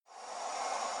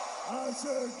I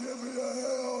said, give me a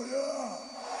hell yeah.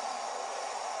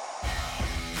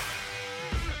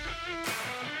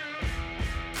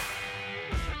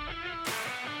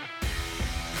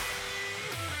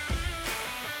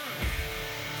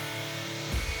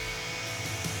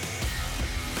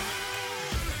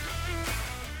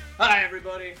 Hi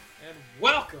everybody, and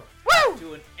welcome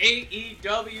to an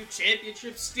AEW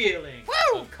Championship stealing,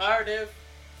 a Cardiff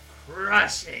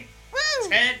crushing,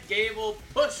 Ted Gable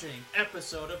pushing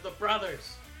episode of the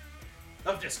Brothers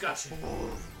of Discussion.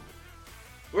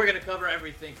 We're going to cover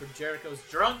everything from Jericho's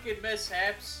drunken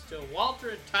mishaps to Walter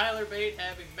and Tyler Bate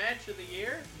having match of the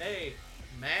year, nay,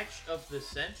 match of the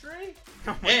century,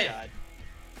 Oh my God.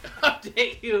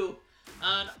 update you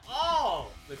on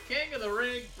all the King of the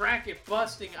Ring bracket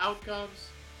busting outcomes.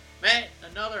 Matt,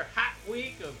 another hot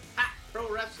week of hot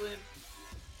pro wrestling.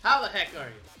 How the heck are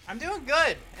you? I'm doing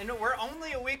good, and we're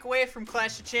only a week away from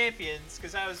Clash of Champions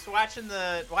because I was watching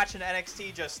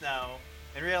NXT just now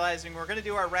and realizing we're gonna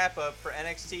do our wrap up for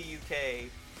NXT UK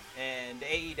and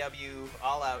AEW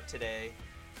All Out today,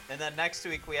 and then next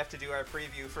week we have to do our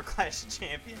preview for Clash of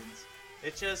Champions.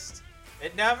 It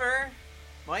never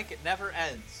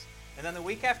ends. And then the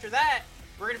week after that,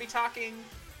 we're gonna be talking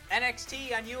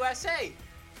NXT on USA.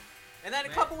 And then a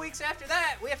couple weeks after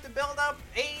that, we have to build up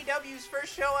AEW's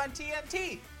first show on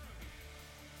TNT.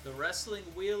 The wrestling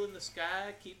wheel in the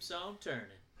sky keeps on turning.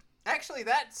 Actually,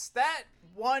 that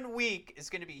 1 week is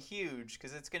going to be huge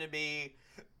because it's going to be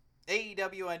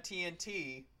AEW on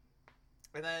TNT,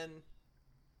 and then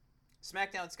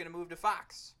SmackDown's going to move to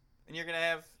Fox. And you're going to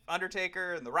have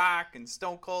Undertaker and The Rock and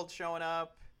Stone Cold showing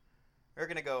up. They're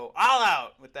going to go all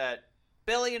out with that $1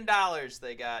 billion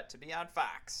they got to be on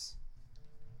Fox.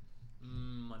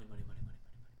 Money.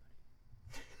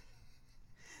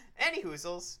 Any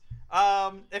hoozles.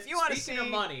 If you want to see... Speaking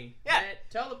of money, yeah. Matt,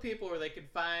 tell the people where they can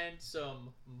find some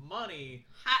money,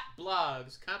 hot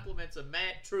blogs, compliments of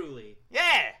Matt Truly.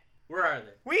 Yeah! Where are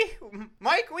they?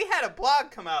 Mike, we had a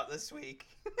blog come out this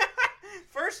week.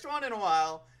 First one in a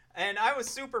while, and I was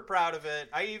super proud of it.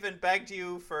 I even begged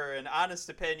you for an honest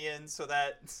opinion so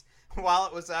that while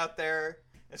it was out there,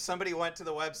 if somebody went to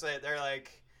the website, they're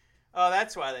like, oh,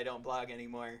 that's why they don't blog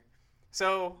anymore.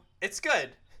 So, it's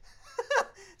good.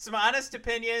 Some honest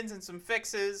opinions and some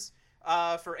fixes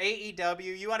for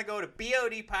AEW. You want to go to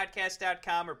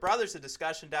bodpodcast.com or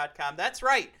brothersofdiscussion.com. That's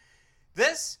right.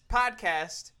 This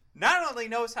podcast not only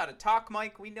knows how to talk,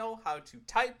 Mike, we know how to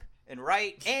type and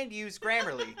write and use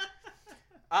Grammarly.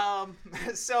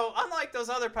 So unlike those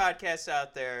other podcasts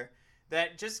out there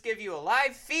that just give you a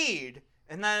live feed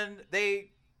and then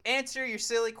they answer your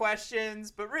silly questions,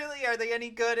 but really, are they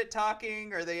any good at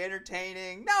talking? Are they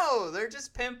entertaining? No, they're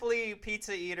just pimply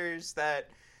pizza eaters that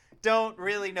don't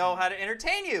really know how to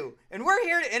entertain you. And we're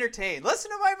here to entertain. Listen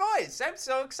to my voice. I'm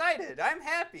so excited. I'm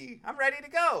happy. I'm ready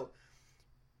to go.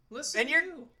 Listen And to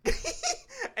you.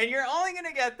 And you're only going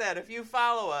to get that if you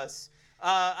follow us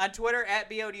on Twitter at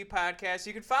BOD Podcast.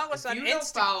 You can follow us on If you don't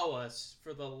follow us,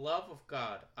 for the love of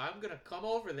God, I'm going to come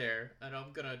over there and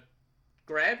I'm going to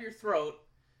grab your throat.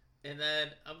 And then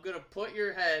I'm going to put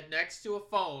your head next to a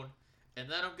phone. And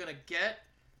then I'm going to get,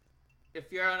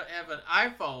 if you have an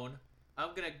iPhone, I'm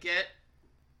going to get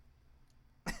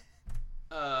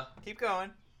Keep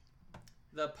going.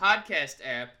 the podcast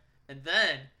app. And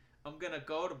then I'm going to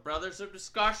go to Brothers of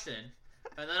Discussion.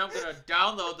 And then I'm going to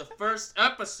download the first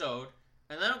episode.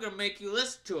 And then I'm going to make you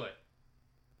listen to it.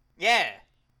 Yeah.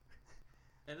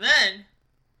 And then,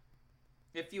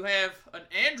 if you have an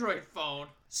Android phone,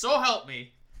 so help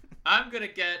me, I'm going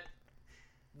to get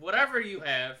whatever you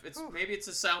have. Maybe it's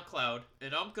a SoundCloud,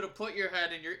 and I'm going to put your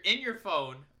head in your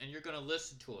phone, and you're going to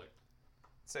listen to it.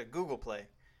 It's a Google Play.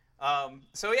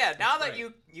 So yeah, now That's that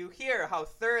right. you hear how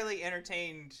thoroughly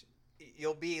entertained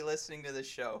you'll be listening to this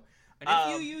show. And if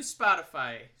you use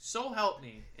Spotify, so help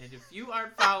me, and if you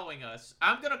aren't following us,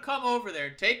 I'm going to come over there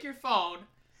and take your phone,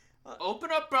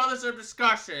 open up Brothers of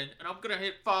Discussion, and I'm going to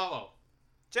hit follow.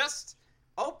 Just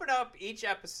open up each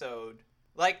episode.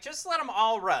 Like, just let them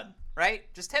all run,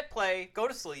 right? Just hit play, go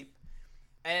to sleep,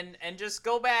 and just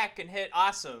go back and hit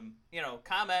awesome.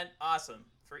 Comment awesome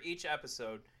for each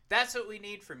episode. That's what we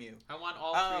need from you. I want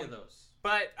all three of those.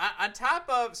 But on top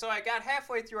of, so I got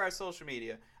halfway through our social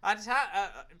media. On top,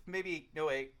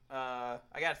 I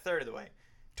got a third of the way.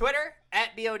 Twitter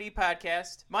at BOD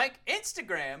Podcast. Mike,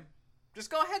 Instagram. Just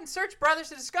go ahead and search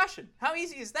Brothers of Discussion. How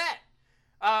easy is that?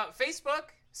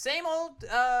 Facebook, same old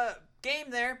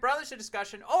game there, Brothers of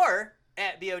Discussion, or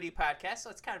at BOD Podcast. So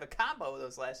it's kind of a combo of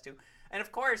those last two. And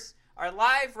of course, our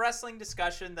live wrestling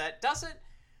discussion that doesn't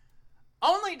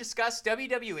only discuss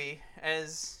WWE,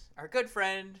 as our good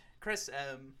friend Chris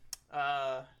M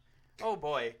Oh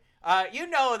boy. You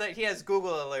know that he has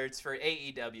Google alerts for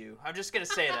AEW. I'm just gonna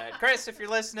say that, Chris. If you're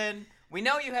listening, we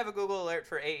know you have a Google alert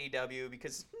for AEW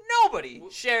because nobody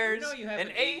shares. We know you have an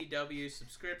AEW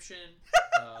subscription.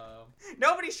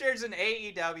 Nobody shares an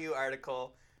AEW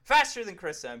article faster than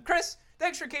Chris M. Chris,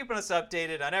 thanks for keeping us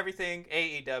updated on everything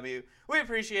AEW. We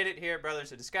appreciate it here at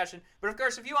Brothers of Discussion. But of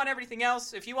course, if you want everything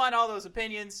else, if you want all those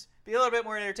opinions, be a little bit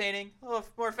more entertaining, a little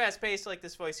more fast-paced like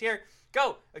this voice here,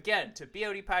 go, again, to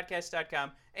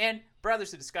bodpodcast.com and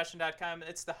brothersofdiscussion.com.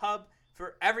 It's the hub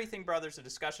for everything Brothers of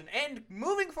Discussion. And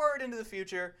moving forward into the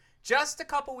future, just a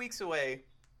couple weeks away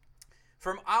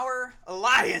from our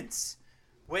alliance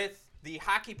with the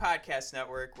Hockey Podcast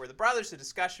Network, where the Brothers of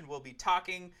Discussion will be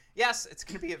talking. Yes, it's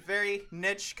going to be a very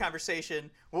niche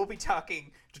conversation. We'll be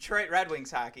talking Detroit Red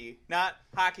Wings hockey, not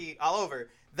hockey all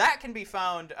over. That can be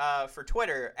found for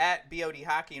Twitter at BOD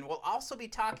Hockey, and we'll also be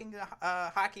talking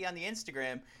hockey on the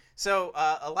Instagram. So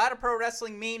a lot of pro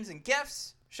wrestling memes and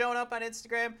GIFs showing up on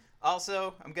Instagram.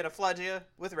 Also, I'm going to flood you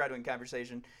with Red Wing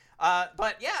conversation.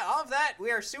 But yeah, all of that,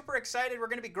 we are super excited. We're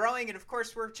going to be growing, and of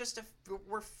course, we're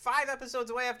 5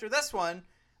 episodes away after this one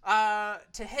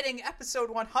to hitting episode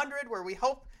 100, where we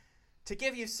hope to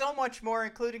give you so much more,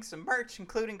 including some merch,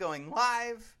 including going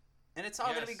live, and it's all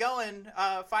going to be going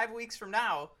 5 weeks from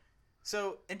now.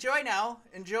 So enjoy now.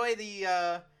 Enjoy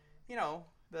the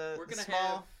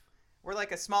small. We're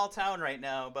like a small town right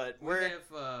now, but we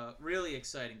have really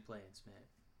exciting plans, man.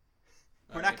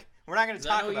 We're not going to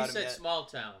talk about it yet. I know you said small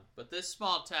town, but this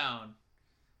small town,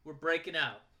 we're breaking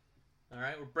out. All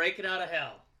right, we're breaking out of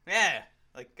hell. Yeah,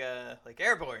 like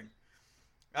Airborne.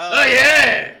 Oh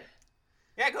yeah.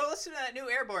 Yeah, go listen to that new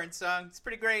Airborne song. It's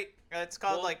pretty great. It's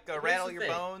called Rattle Your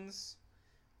Bones.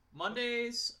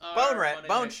 Mondays are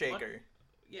Bone Shaker.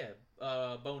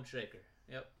 Bone Shaker.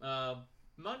 Yep.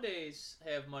 Mondays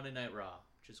have Monday Night Raw,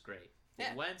 which is great.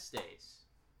 Yeah. Wednesdays,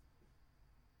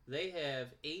 they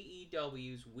have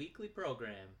AEW's weekly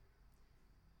program.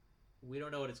 We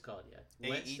don't know what it's called yet.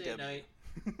 Wednesday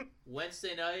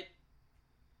night.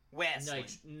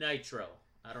 Nitro.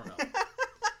 I don't know.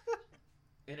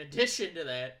 In addition to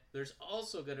that, there's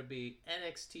also going to be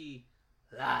NXT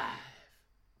Live.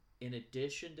 In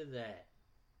addition to that,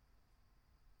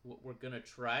 what we're going to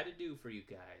try to do for you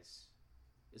guys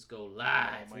is go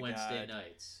live Wednesday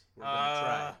nights. We're going to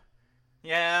try.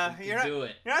 Yeah, do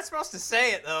it. You're not supposed to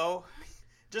say it, though.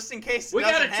 Just in case we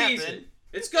doesn't gotta tease it.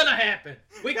 It's going to happen.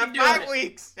 We can do it. 5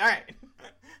 weeks. All right.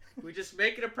 We just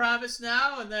make it a promise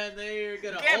now, and then they're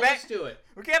going to hold us to it.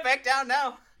 We can't back down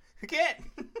now. We can't.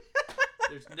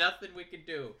 There's nothing we can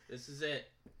do. This is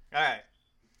it. All right.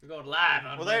 We're going live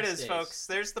on Well, there Wednesdays. it is, folks.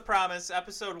 There's the promise.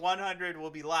 Episode 100 will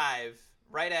be live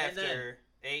right after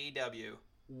AEW.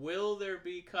 Will there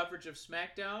be coverage of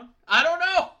SmackDown? I don't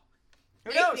know.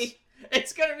 Who knows?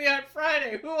 It's going to be on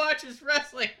Friday. Who watches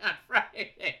wrestling on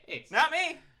Fridays? Not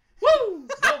me. Woo!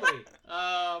 Nobody.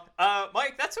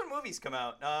 Mike, that's when movies come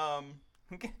out.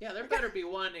 Yeah, there better be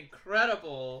one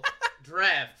incredible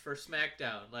draft for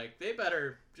SmackDown. Like, they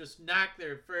better just knock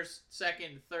their first,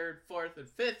 second, third, fourth, and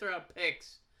fifth round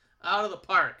picks out of the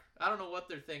park. I don't know what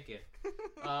they're thinking.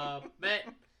 Matt,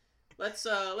 let's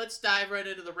dive right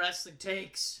into the wrestling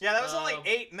takes. Yeah, that was only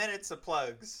 8 minutes of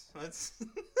plugs. That's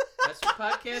what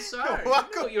podcasts are.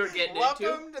 Welcome, you know what you were getting into.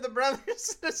 Welcome to the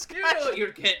Brothers Discussion. You know what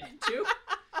you're getting into.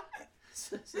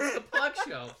 It's the plug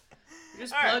show. We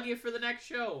just plug you for the next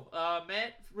show.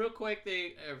 Matt, real quick,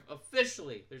 they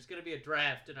officially, there's going to be a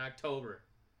draft in October.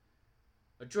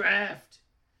 A draft.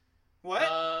 What?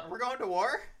 We're going to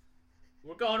war?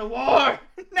 We're going to war.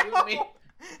 No. You and me.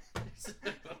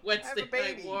 Wednesday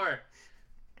night war.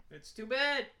 It's too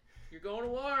bad. You're going to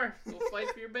war. Go fight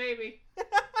for your baby.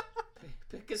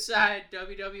 Pick a side,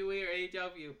 WWE or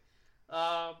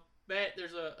AEW. Matt,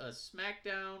 there's a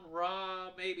SmackDown, Raw,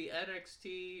 maybe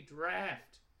NXT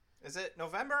draft. Is it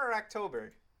November or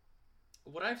October?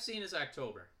 What I've seen is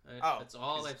October. That's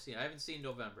all I've seen. I haven't seen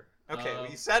November. Okay, well,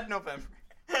 you said November.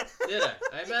 Did I?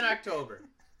 I meant October.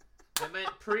 I meant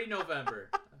pre-November.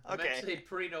 I Okay. meant to say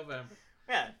pre-November.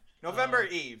 Yeah, November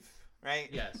Eve, right?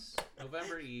 Yes,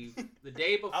 November Eve, the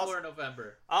day before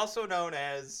November. Also known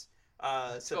as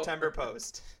September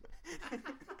Post.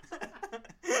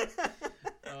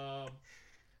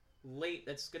 Late.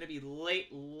 That's going to be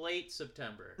late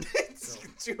September. It's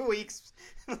 2 weeks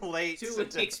late. 2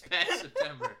 weeks past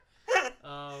September.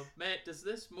 Matt, does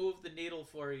this move the needle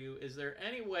for you? Is there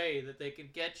any way that they can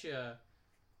get you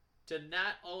to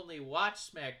not only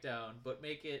watch SmackDown, but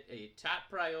make it a top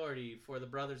priority for the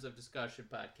Brothers of Discussion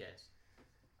podcast?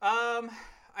 I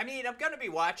mean, I'm gonna be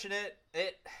watching it.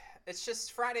 It's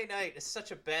just Friday night. It's such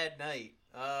a bad night.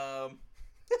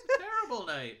 It's a terrible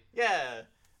Cable night. Yeah.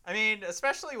 I mean,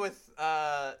 especially with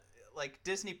like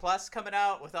Disney Plus coming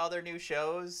out with all their new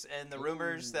shows and the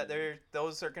rumors that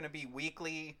those are going to be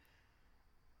weekly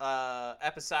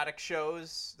episodic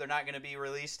shows. They're not going to be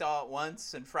released all at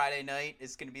once, and Friday night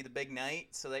is going to be the big night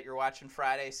so that you're watching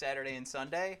Friday, Saturday, and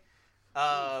Sunday.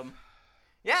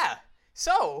 Yeah.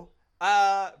 So,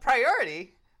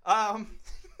 priority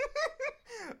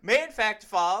may in fact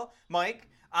fall, Mike,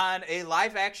 on a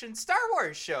live-action Star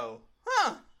Wars show.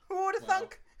 Huh. Who would have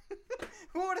thunk?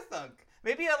 Who would have thunk?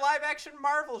 Maybe a live-action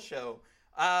Marvel show.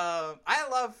 I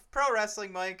love pro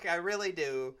wrestling, Mike. I really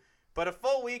do. But a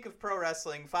full week of pro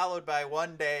wrestling followed by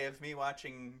one day of me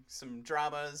watching some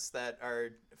dramas that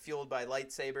are fueled by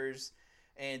lightsabers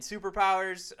and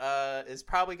superpowers is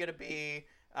probably going to be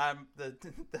on the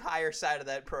higher side of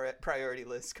that priority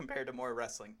list compared to more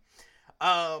wrestling.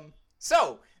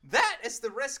 So that is the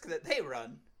risk that they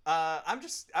run. I'm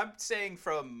saying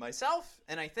from myself,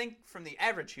 and I think from the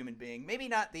average human being, maybe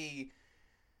not the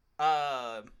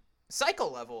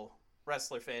cycle level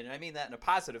wrestler fan, and I mean that in a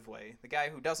positive way. The guy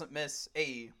who doesn't miss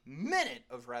a minute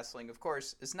of wrestling, of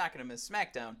course, is not going to miss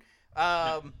SmackDown.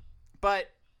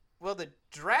 But will the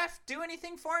draft do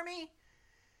anything for me?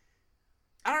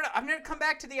 I don't know. I'm going to come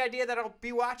back to the idea that I'll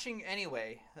be watching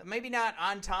anyway. Maybe not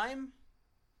on time,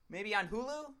 maybe on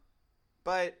Hulu,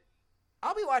 but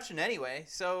I'll be watching anyway,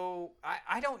 so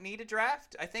I don't need a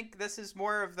draft. I think this is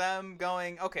more of them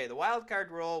going, okay, the wild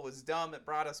card rule was dumb. It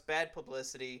brought us bad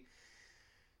publicity.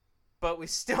 But we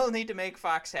still need to make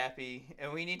Fox happy,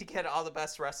 and we need to get all the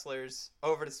best wrestlers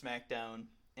over to SmackDown.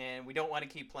 And we don't want to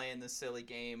keep playing this silly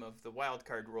game of the wild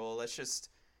card rule. Let's just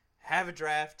have a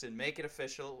draft and make it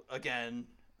official again.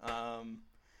 Yeah,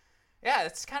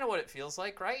 that's kind of what it feels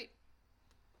like, right?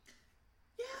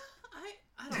 Yeah,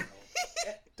 I don't know.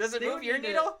 Does it move your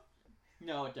needle?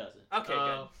 No, it doesn't.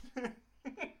 Okay, good.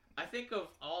 I think of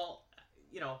all,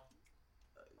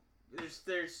 there's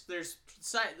the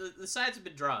sides have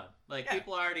been drawn. Like, Yeah.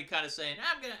 people are already kind of saying,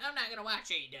 I'm not gonna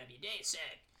watch AEW. They suck.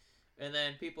 And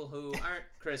then people who aren't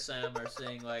Chris M are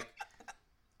saying, like,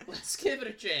 let's give it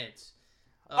a chance.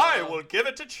 I will give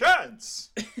it a chance.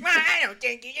 I don't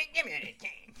think you can give me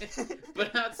a chance.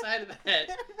 But outside of that,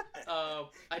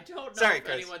 I don't know if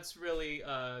Chris. anyone's really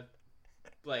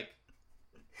like,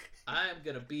 I'm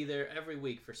gonna be there every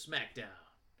week for SmackDown.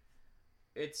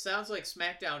 It sounds like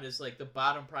SmackDown is like the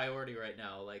bottom priority right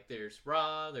now. Like, there's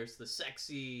Raw, there's the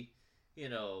sexy,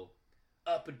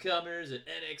 up and comers at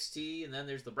NXT, and then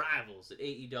there's the rivals at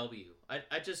AEW.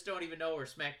 I just don't even know where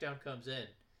SmackDown comes in.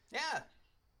 Yeah.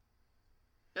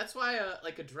 That's why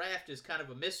like a draft is kind of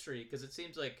a mystery, because it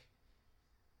seems like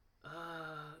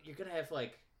you're gonna have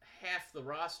like half the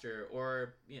roster,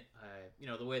 or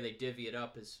the way they divvy it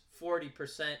up is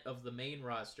 40% of the main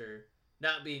roster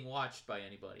not being watched by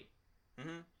anybody.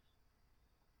 Mm-hmm.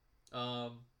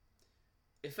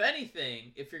 If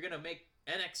anything, if you're gonna make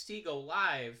NXT go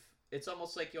live, it's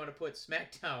almost like you want to put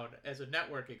SmackDown as a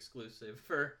network exclusive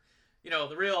for,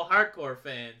 the real hardcore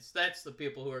fans. That's the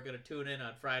people who are gonna tune in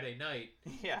on Friday night.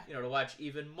 Yeah. To watch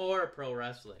even more pro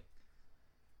wrestling.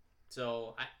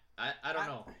 So I don't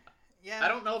know. Yeah. I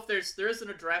don't know if there isn't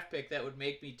a draft pick that would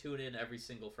make me tune in every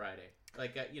single Friday.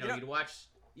 Like, you'd watch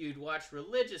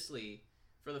religiously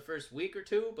for the first week or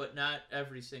two, but not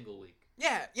every single week.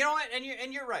 Yeah, you know what? And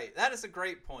you're right. That is a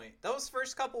great point. Those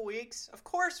first couple weeks, of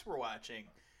course we're watching.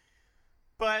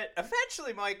 But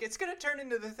eventually, Mike, it's going to turn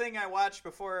into the thing I watch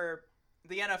before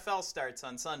the NFL starts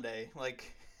on Sunday.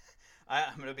 Like,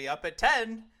 I'm going to be up at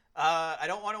 10. I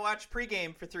don't want to watch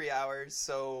pregame for 3 hours,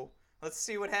 so let's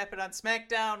see what happened on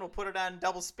SmackDown. We'll put it on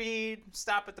double speed,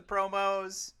 stop at the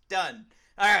promos, done.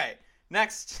 All right,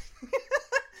 next.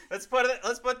 Let's put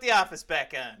The Office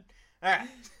back on. All right.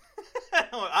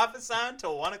 Office on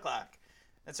till 1 o'clock.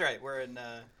 That's right. We're in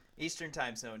Eastern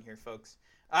time zone here, folks.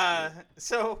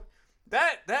 So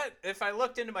that if I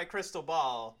looked into my crystal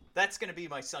ball, that's going to be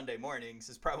my Sunday mornings,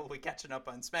 is probably catching up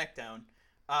on SmackDown.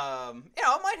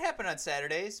 It might happen on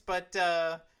Saturdays, but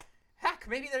heck,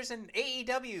 maybe there's an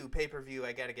AEW pay-per-view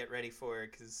I got to get ready for,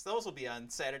 because those will be on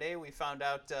Saturday. We found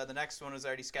out the next one was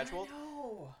already scheduled. I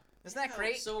know. Isn't that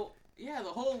great? So, yeah, the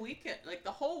whole week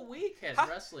has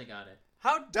wrestling on it.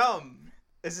 How dumb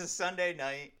is a Sunday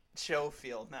night show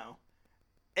feel now?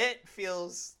 It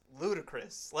feels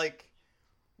ludicrous. Like,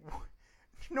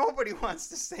 nobody wants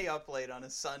to stay up late on a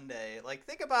Sunday. Like,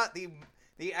 think about the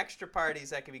extra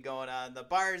parties that could be going on, the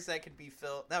bars that could be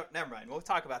filled. No, never mind. We'll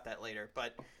talk about that later.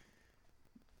 But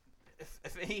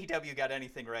if AEW got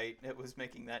anything right, it was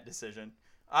making that decision.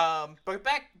 But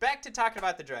back to talking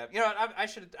about the draft. I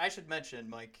should mention,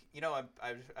 Mike.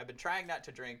 I've been trying not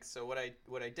to drink. So what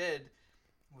I did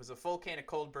was a full can of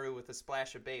cold brew with a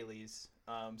splash of Bailey's.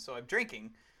 So I'm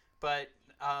drinking, but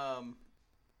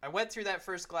I went through that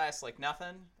first glass like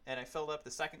nothing, and I filled up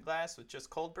the second glass with just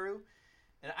cold brew,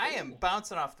 and I am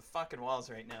bouncing off the fucking walls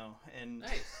right now. And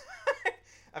Nice.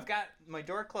 I've got my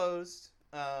door closed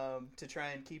to try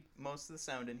and keep most of the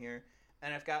sound in here,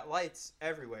 and I've got lights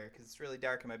everywhere because it's really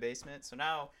dark in my basement. So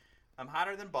now I'm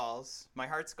hotter than balls. My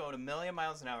heart's going a million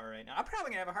miles an hour right now. I'm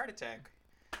probably gonna have a heart attack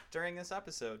during this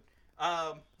episode.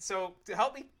 So to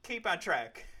help me keep on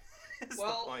track. is the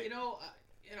Well, point.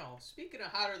 speaking of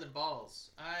hotter than balls,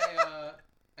 I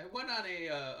went on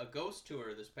a ghost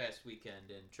tour this past weekend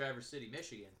in Traverse City,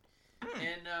 Michigan.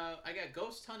 And I got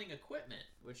ghost hunting equipment,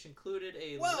 which included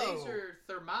a Whoa. laser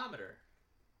thermometer.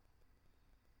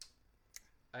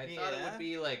 I thought it would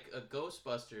be like a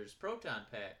Ghostbusters proton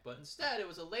pack, but instead it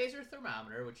was a laser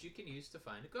thermometer, which you can use to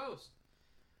find a ghost.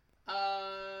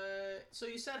 So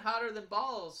you said hotter than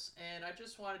balls, and I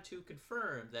just wanted to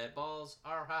confirm that balls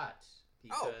are hot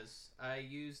because I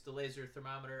used the laser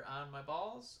thermometer on my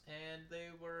balls, and they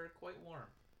were quite warm.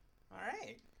 All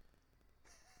right.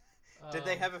 Did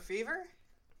they have a fever?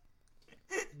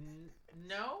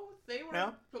 No, they were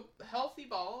No? healthy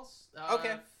balls.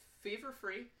 Okay. Fever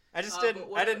free. I just but didn't.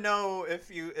 what- I didn't know if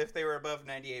they were above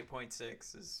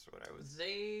 98.6 is what I was.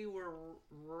 They were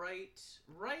right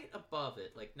above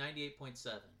it, like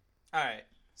 98.7. All right.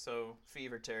 So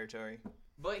fever territory.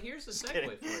 But here's the Just segue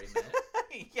kidding. for you, Matt.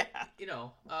 Yeah.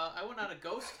 I went on a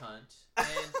ghost hunt,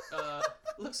 and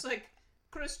looks like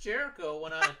Chris Jericho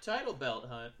went on a title belt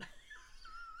hunt.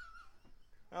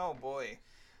 Oh boy.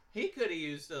 He could have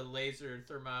used a laser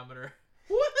thermometer.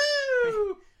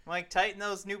 Woohoo! Mike, tighten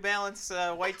those New Balance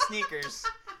white sneakers.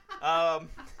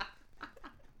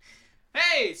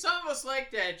 Hey, some of us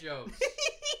like dad jokes.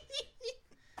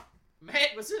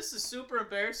 Matt, was this a super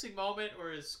embarrassing moment,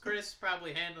 or is Chris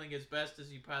probably handling as best as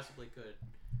he possibly could?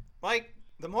 Mike,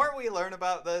 the more we learn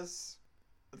about this,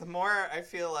 the more I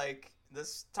feel like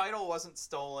this title wasn't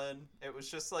stolen. It was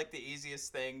just like the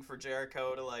easiest thing for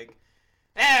Jericho to like,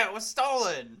 yeah, it was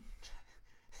stolen.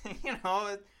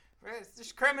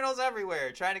 There's criminals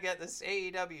everywhere trying to get this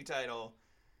AEW title.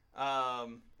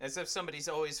 As if somebody's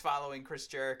always following Chris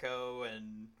Jericho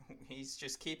and he's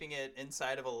just keeping it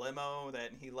inside of a limo that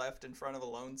he left in front of a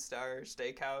Lone Star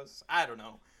Steakhouse. I don't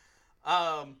know.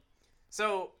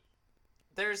 So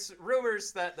there's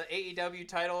rumors that the AEW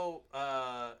title,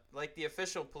 like the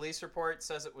official police report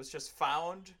says it was just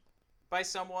found by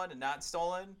someone and not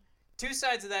stolen. Two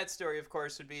sides of that story, of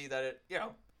course, would be that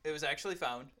it was actually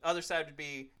found. Other side would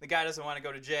be the guy doesn't want to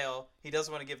go to jail. He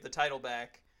doesn't want to give the title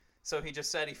back. So he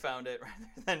just said he found it rather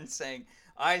than saying,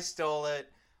 I stole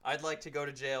it. I'd like to go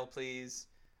to jail, please.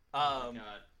 Oh my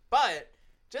God. But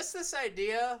just this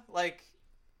idea, like,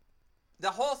 the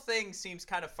whole thing seems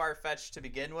kind of far-fetched to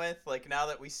begin with. Like, now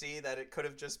that we see that it could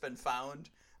have just been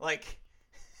found. Like,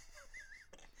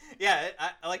 yeah,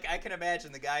 I can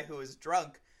imagine the guy who was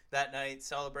drunk that night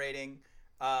celebrating,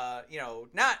 not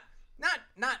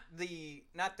the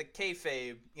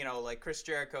kayfabe, like Chris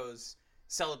Jericho's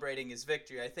celebrating his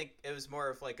victory. I think it was more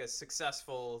of like a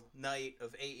successful night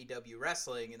of AEW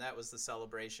wrestling, and that was the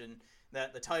celebration.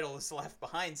 That the title was left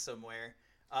behind somewhere,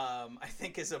 I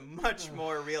think is a much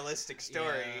more realistic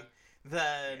story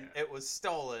than it was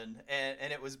stolen.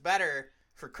 And it was better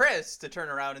for Chris to turn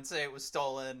around and say it was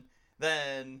stolen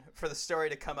than for the story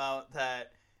to come out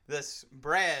that this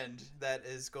brand that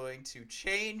is going to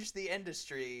change the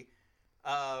industry,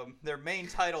 their main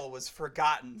title was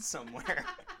forgotten somewhere.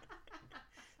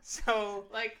 So,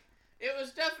 Like, it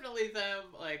was definitely them,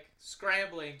 like,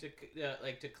 scrambling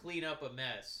to clean up a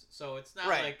mess. So it's not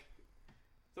Right. like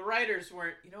the writers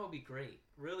weren't, it'd be great.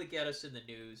 Really get us in the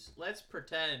news. Let's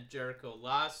pretend Jericho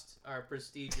lost our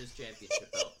prestigious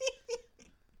championship belt.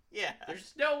 yeah.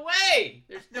 There's no way!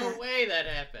 There's no way that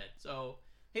happened. So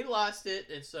he lost it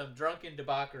in some drunken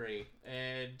debauchery.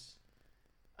 And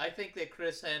I think that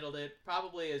Chris handled it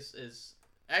probably as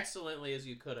excellently as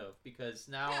you could have, because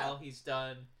now all he's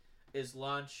done is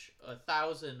launch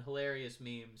 1,000 hilarious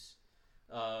memes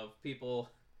of people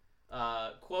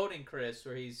quoting Chris,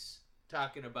 where he's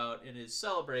talking about in his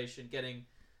celebration getting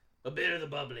a bit of the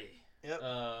bubbly. Yep.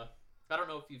 I don't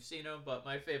know if you've seen them, but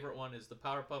my favorite one is the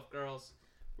Powerpuff Girls,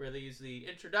 where they use the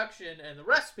introduction and the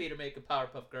recipe to make a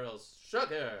Powerpuff Girls: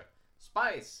 sugar,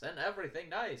 spice, and everything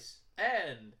nice,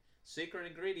 and secret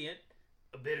ingredient,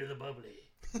 a bit of the bubbly.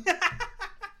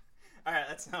 All right,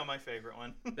 that's not my favorite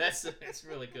one. That's a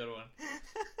really good one.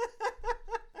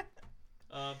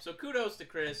 So kudos to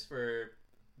Chris for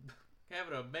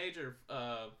having a major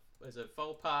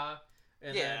faux pas,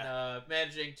 and then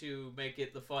managing to make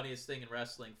it the funniest thing in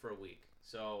wrestling for a week.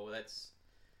 So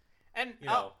And You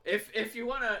know, if you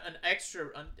want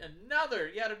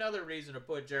yet another reason to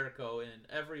put Jericho in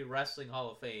every wrestling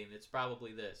Hall of Fame, it's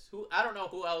probably this. I don't know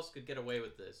who else could get away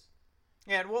with this.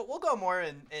 yeah, and we'll go more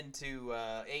into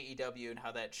AEW and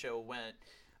how that show went.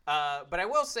 But I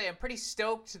will say I'm pretty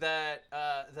stoked that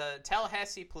the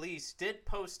Tallahassee police did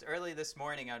post early this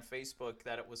morning on Facebook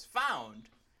that it was found,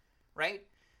 right?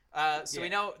 So we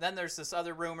know then there's this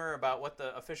other rumor about what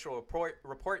the official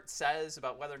report says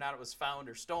about whether or not it was found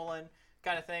or stolen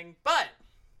kind of thing. But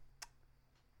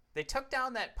they took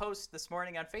down that post this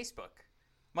morning on Facebook.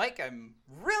 Mike, I'm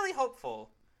really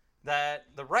hopeful that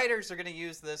the writers are going to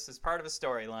use this as part of a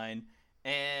storyline,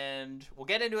 and we'll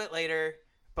get into it later.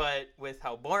 But with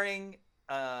how boring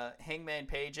Hangman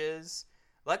Page is,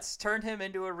 let's turn him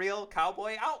into a real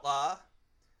cowboy outlaw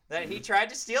that he tried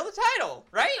to steal the title,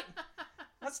 right?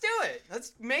 Let's do it.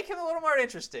 Let's make him a little more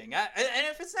interesting. And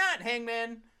if it's not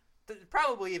Hangman,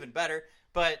 probably even better.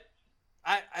 But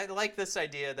I like this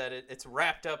idea that it's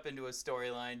wrapped up into a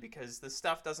storyline because this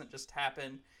stuff doesn't just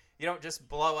happen. You don't just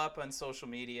blow up on social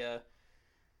media.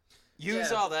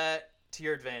 Use all that to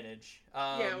your advantage.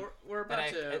 We're about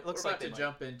to might.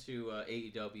 jump into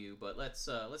AEW, but let's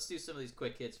do some of these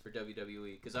quick hits for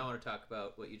WWE because I want to talk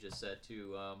about what you just said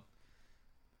too.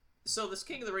 So this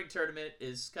King of the Ring tournament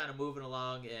is kind of moving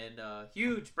along, and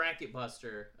huge bracket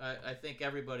buster. I think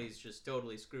everybody's just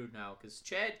totally screwed now because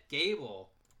Chad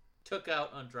Gable took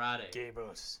out Andrade.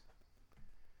 Gables.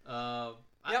 I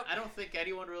don't think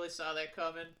anyone really saw that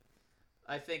coming.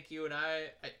 I think you and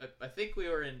I think we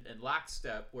were in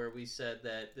lockstep where we said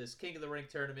that this King of the Ring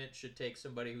tournament should take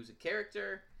somebody who's a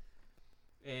character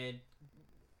and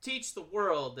teach the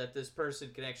world that this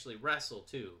person can actually wrestle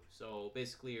too. So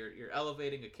basically you're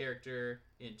elevating a character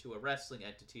into a wrestling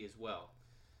entity as well.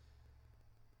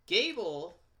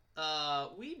 Gable,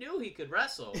 we knew he could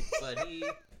wrestle, but he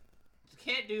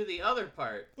can't do the other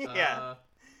part. Yeah.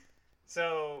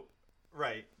 So,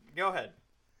 right. Go ahead.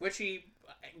 Which he,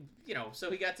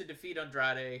 so he got to defeat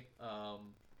Andrade.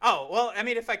 Oh, well, I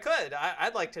mean, if I could,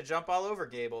 I'd like to jump all over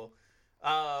Gable.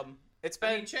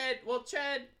 Chad,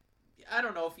 I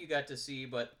don't know if you got to see,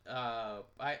 but I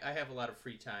have a lot of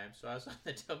free time. So I was on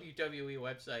the WWE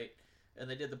website, and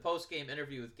they did the post-game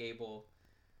interview with Gable.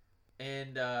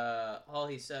 And all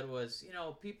he said was,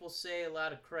 people say a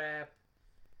lot of crap.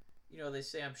 They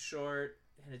say I'm short,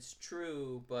 and it's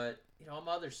true, but, I'm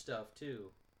other stuff,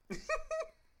 too.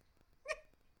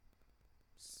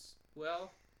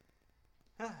 Well,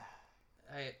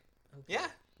 okay. Yeah,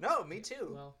 no, me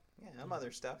too. Well, yeah, I'm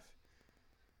other stuff.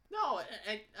 No,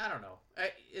 I don't know.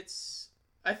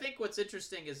 I think what's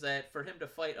interesting is that for him to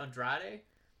fight Andrade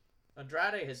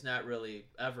has not really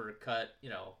ever cut,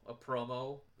 a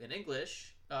promo in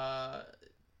English, and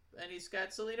he's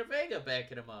got Selena Vega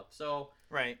backing him up. So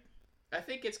right. I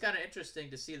think it's kind of interesting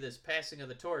to see this passing of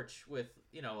the torch with,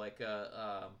 like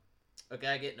a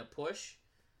guy getting a push.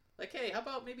 Like, hey, how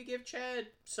about maybe give Chad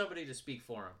somebody to speak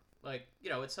for him? Like,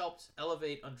 it's helped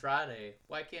elevate Andrade.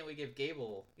 Why can't we give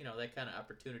Gable, that kind of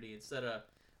opportunity instead of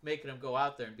making him go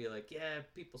out there and be like, yeah,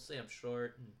 people say I'm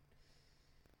short, and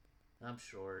I'm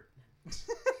short.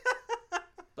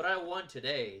 But I won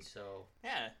today, so.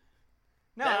 Yeah.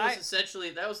 No,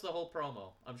 that was the whole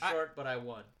promo. I'm short, but I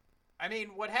won. I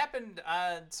mean, what happened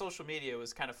on social media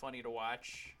was kind of funny to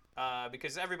watch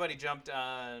because everybody jumped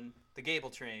on the Gable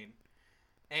train.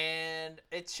 And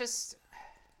it's just,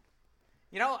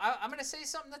 I'm going to say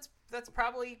something that's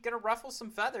probably going to ruffle some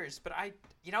feathers, but I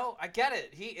get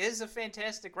it. He is a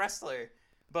fantastic wrestler.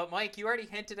 But Mike, you already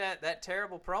hinted at that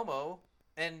terrible promo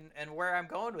and where I'm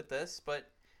going with this, but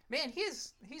man,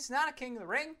 he's not a King of the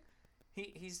Ring.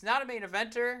 He's not a main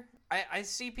eventer. I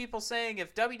see people saying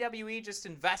if WWE just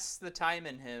invests the time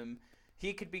in him,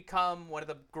 he could become one of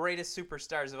the greatest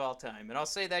superstars of all time. And I'll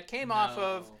say that came off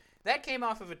of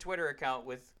a Twitter account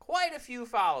with quite a few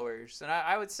followers, and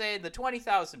I would say the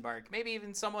 20,000 mark, maybe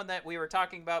even someone that we were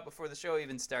talking about before the show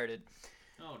even started.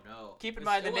 Oh no! Keep in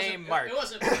mind the name Mark.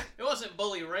 It wasn't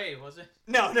Bully Ray, was it?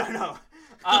 No.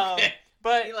 Okay.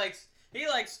 But he likes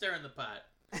stirring the pot.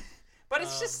 But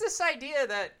it's just this idea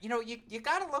that you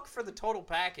got to look for the total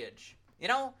package.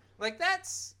 Like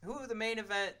that's who the main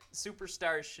event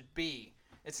superstars should be.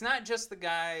 It's not just the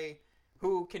guy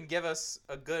who can give us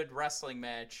a good wrestling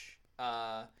match.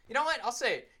 You know what? I'll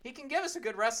say it. He can give us a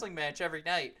good wrestling match every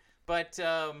night. But,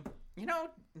 damn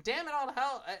it all to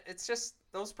hell. It's just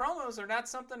those promos are not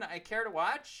something I care to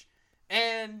watch.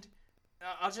 And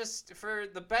for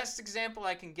the best example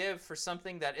I can give for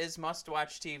something that is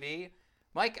must-watch TV,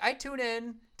 Mike, I tune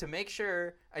in to make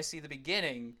sure I see the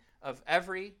beginning of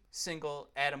every single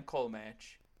Adam Cole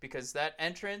match. Because that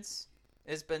entrance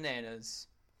is bananas.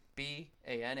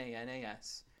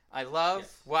 BANANAS. I love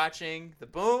Yes. watching the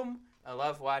Boom. I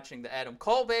love watching the Adam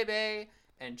Cole baby.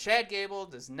 And Chad Gable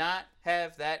does not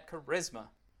have that charisma.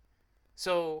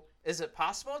 So is it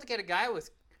possible to get a guy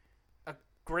with a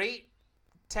great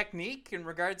technique in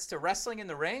regards to wrestling in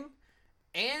the ring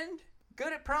and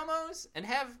good at promos and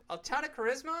have a ton of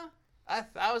charisma?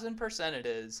 1,000% it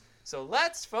is. So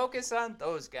let's focus on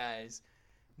those guys.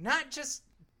 Not just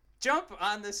jump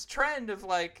on this trend of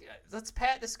like, let's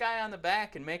pat this guy on the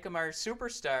back and make him our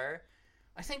superstar.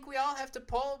 I think we all have to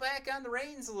pull back on the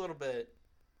reins a little bit.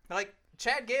 Like,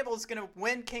 Chad Gable's going to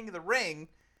win King of the Ring.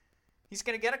 He's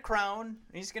going to get a crown.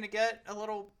 He's going to get a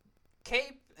little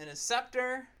cape and a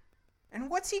scepter. And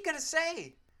what's he going to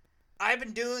say? I've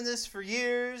been doing this for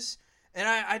years, and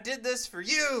I did this for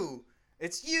you.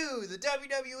 It's you, the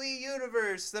WWE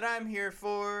Universe, that I'm here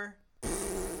for.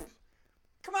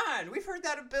 Come on, we've heard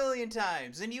that a billion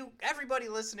times. And everybody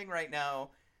listening right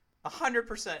now,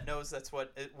 100% knows that's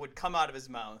what it would come out of his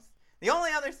mouth. The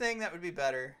only other thing that would be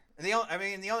better, the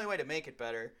only way to make it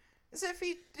better, is if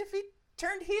he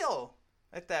turned heel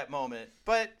at that moment.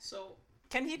 But So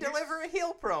can he deliver a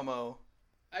heel promo?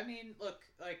 I mean, look,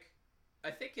 like,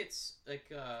 I think it's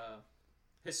like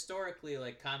historically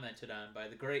like commented on by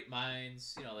the great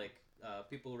minds. You know, like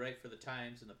people who write for the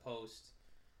Times and the Post.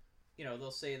 You know,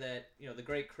 they'll say that, you know, the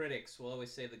great critics will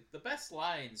always say the best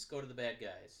lines go to the bad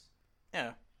guys.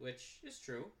 Yeah. Which is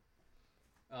true.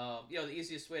 You know, the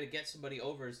easiest way to get somebody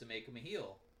over is to make them a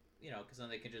heel. You know, because then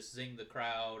they can just zing the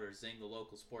crowd or zing the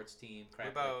local sports team,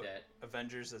 crap What about like that.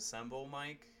 Avengers Assemble,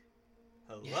 Mike?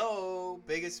 Hello,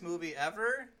 biggest movie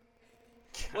ever?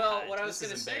 Well, God, what I was this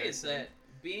going to say is embarrassing.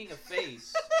 that being a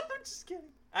face... I'm just kidding.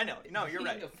 I know. No, you're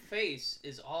right. Being a face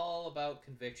is all about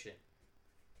conviction.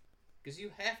 Because you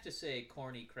have to say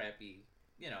corny, crappy,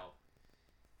 you know,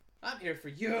 I'm here for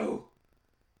you.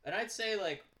 And I'd say,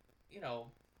 like, you know,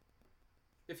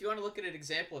 if you want to look at an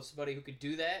example of somebody who could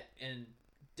do that and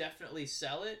definitely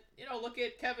sell it, you know, look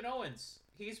at Kevin Owens.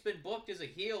 He's been booked as a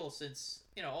heel since,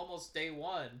 you know, almost day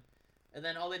one. And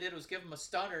then all they did was give him a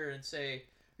stunner and say,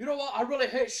 you know what, I really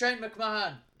hate Shane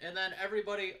McMahon. And then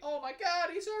everybody, oh my God,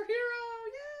 he's our hero,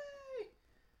 yay!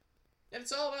 And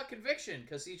it's all about conviction,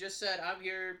 because he just said, I'm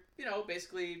here, you know,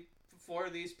 basically for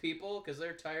these people, because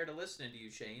they're tired of listening to you,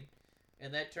 Shane.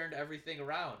 And that turned everything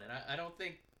around. And I don't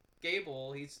think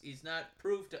Gable, he's not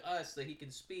proved to us that he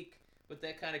can speak with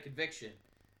that kind of conviction.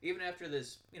 Even after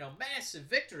this, you know, massive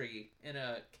victory in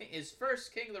his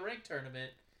first King of the Ring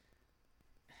tournament,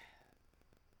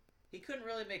 he couldn't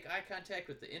really make eye contact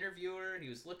with the interviewer. He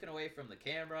was looking away from the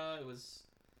camera. It was,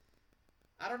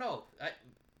 I don't know.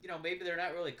 You know, maybe they're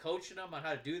not really coaching him on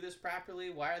how to do this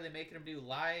properly. Why are they making him do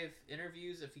live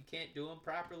interviews if he can't do them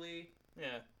properly?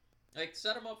 Yeah. Like,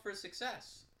 set him up for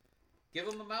success. Give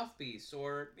him a mouthpiece,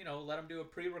 or, you know, let him do a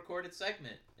pre-recorded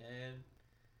segment. And,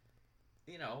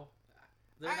 you know,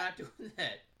 they're not doing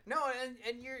that. No,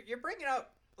 and you're bringing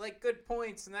up like good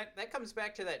points, and that comes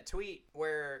back to that tweet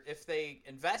where if they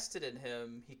invested in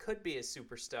him, he could be a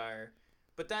superstar.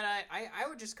 But then I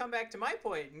would just come back to my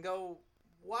point and go,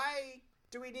 why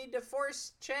do we need to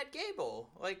force Chad Gable?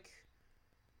 Like,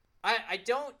 I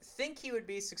don't think he would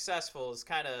be successful. Is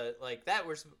kind of like, that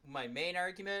was my main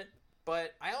argument.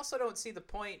 But I also don't see the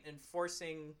point in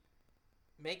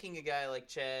making a guy like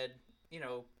Chad, you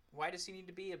know, why does he need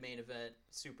to be a main event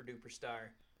super duper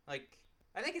star? Like,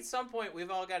 I think at some point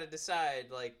we've all got to decide,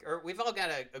 like, or we've all got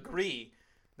to agree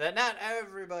that not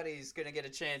everybody's going to get a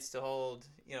chance to hold,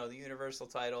 you know, the Universal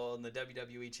title and the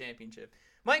WWE Championship.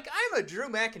 Mike, I'm a Drew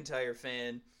McIntyre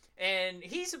fan, and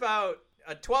he's about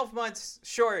 12 months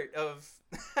short of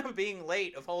being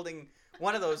late of holding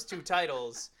one of those two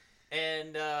titles.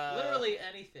 And Literally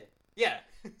anything. Yeah,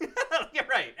 you're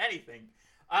right. Anything.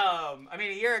 I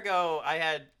mean, a year ago, I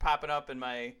had popping up in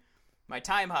my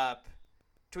time hop,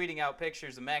 tweeting out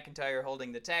pictures of McIntyre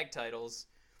holding the tag titles.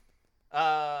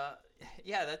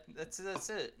 Yeah, that's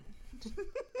it.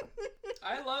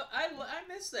 I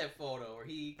miss that photo where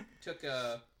he took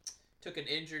an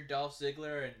injured Dolph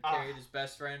Ziggler and carried his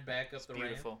best friend back up the ramp.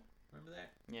 Beautiful. Remember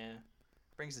that? Yeah,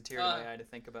 brings a tear to my eye to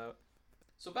think about.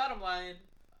 So bottom line,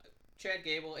 Chad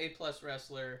Gable, A+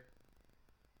 wrestler.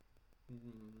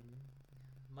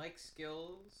 Mike's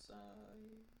skills,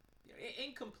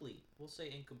 incomplete. We'll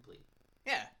say incomplete.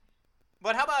 Yeah,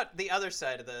 but how about the other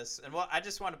side of this? And I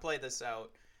just want to play this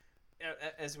out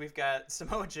as we've got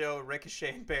Samoa Joe,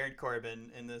 Ricochet, and Baron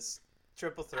Corbin in this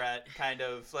triple threat kind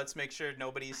of. Let's make sure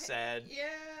nobody's sad. Yeah,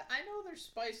 I know they're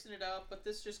spicing it up, but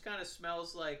this just kind of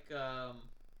smells like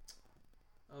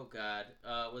Oh God,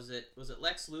 was it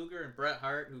Lex Luger and Bret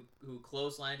Hart who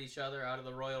clotheslined each other out of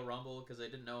the Royal Rumble because they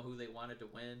didn't know who they wanted to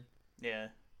win? Yeah.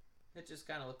 It just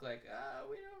kind of looked like,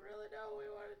 we don't really know what we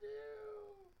want to do.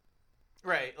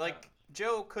 Right, like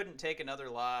Joe couldn't take another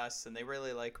loss, and they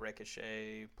really like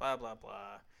Ricochet. Blah blah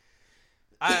blah.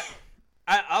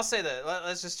 I'll say that.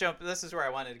 Let's just jump. This is where I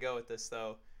wanted to go with this,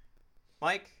 though.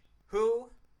 Mike, who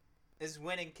is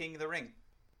winning King of the Ring?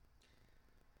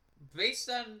 Based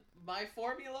on my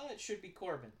formula, it should be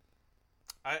Corbin.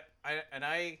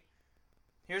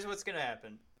 Here's what's gonna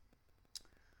happen.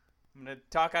 I'm gonna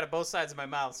talk out of both sides of my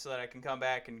mouth so that I can come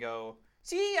back and go,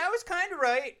 see, I was kind of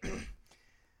right.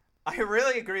 I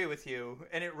really agree with you,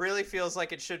 and it really feels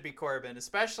like it should be Corbin,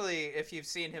 especially if you've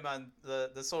seen him on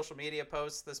the social media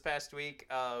posts this past week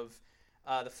of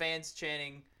the fans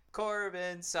chanting,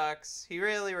 Corbin sucks. He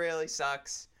really, really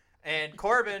sucks. And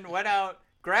Corbin went out,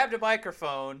 grabbed a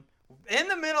microphone in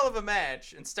the middle of a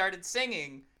match, and started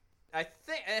singing. I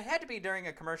think it had to be during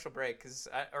a commercial break,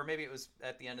 or maybe it was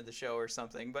at the end of the show or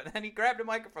something. But then he grabbed a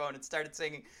microphone and started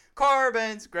singing,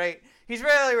 Corbin's great. He's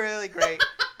really, really great.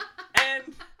 And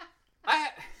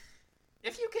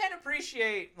if you can't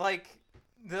appreciate like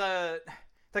the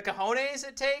cojones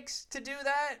it takes to do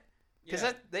that,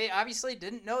 because they obviously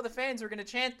didn't know the fans were going to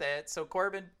chant that, so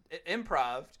Corbin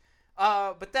improv'd.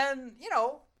 But then,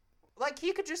 like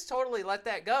he could just totally let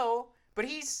that go. But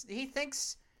he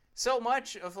thinks so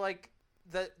much of like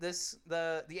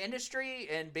the industry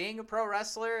and being a pro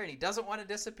wrestler, and he doesn't want to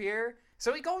disappear.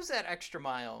 So he goes that extra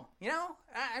mile.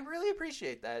 I really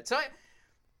appreciate that. So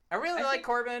I really like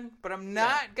Corbin, but I'm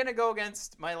not going to go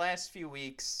against my last few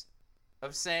weeks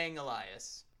of saying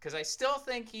Elias. Because I still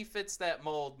think he fits that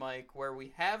mold, Mike, where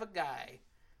we have a guy,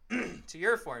 to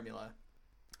your formula,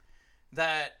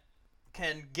 that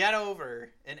can get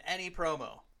over in any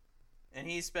promo. And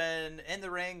he's been in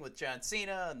the ring with John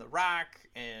Cena and The Rock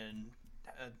and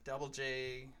Double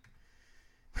J.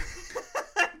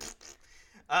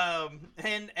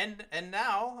 And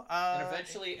now... and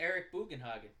eventually Eric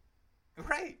Bugenhagen.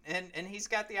 Right, and he's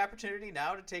got the opportunity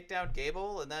now to take down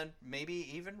Gable and then maybe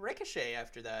even Ricochet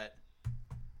after that.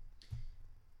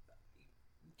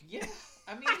 Yeah,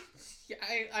 I mean,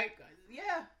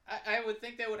 I would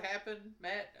think that would happen,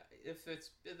 Matt. If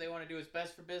they want to do what's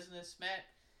best for business, Matt.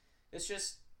 It's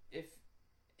just if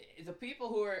the people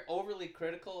who are overly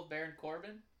critical of Baron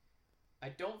Corbin, I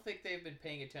don't think they've been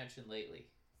paying attention lately.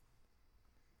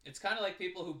 It's kind of like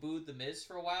people who booed The Miz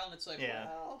for a while, and it's like,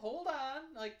 well, hold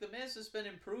on. Like, The Miz has been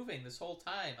improving this whole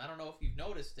time. I don't know if you've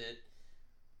noticed it,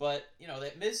 but,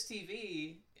 that Miz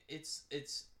TV, it's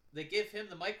they give him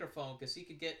the microphone because he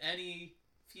could get any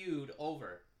feud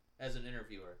over as an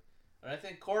interviewer. And I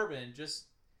think Corbin, just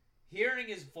hearing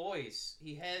his voice,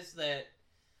 he has that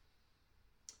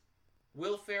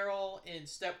Will Ferrell in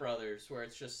Step Brothers, where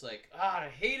it's just like, I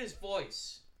hate his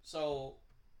voice. So...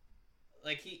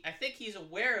 like I think he's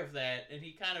aware of that, and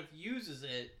he kind of uses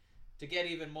it to get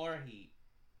even more heat.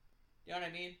 You know what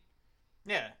I mean?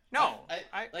 Yeah. No.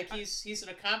 He's an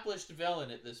accomplished villain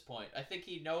at this point. I think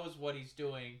he knows what he's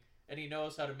doing, and he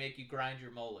knows how to make you grind your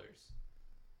molars.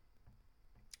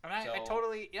 And I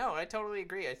totally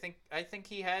agree. I think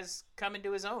he has come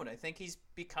into his own. I think he's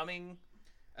becoming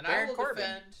Baron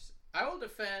Corbin. I will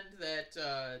defend that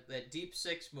that Deep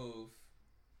Six move,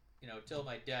 till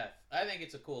my death. I think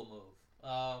it's a cool move.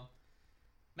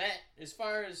 Matt, as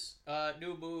far as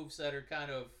new moves that are kind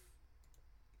of,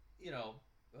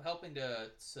 helping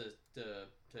to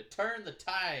turn the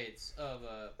tides of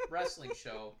a wrestling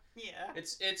show,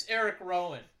 it's Eric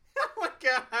Rowan. Oh my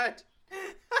God!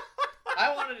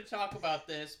 I wanted to talk about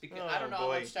this because I don't know how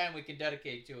much time we can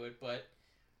dedicate to it, but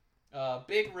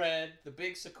Big Red, the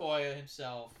Big Sequoia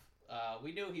himself,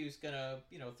 we knew he was gonna,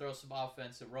 throw some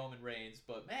offense at Roman Reigns,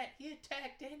 but Matt, he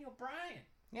attacked Daniel Bryan.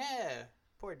 Yeah,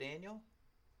 poor Daniel.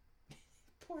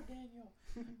 Poor Daniel.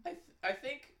 I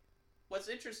think what's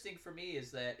interesting for me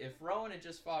is that if Rowan had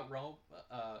just fought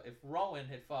if Rowan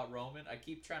had fought Roman, I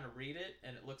keep trying to read it,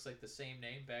 and it looks like the same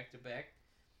name back to back.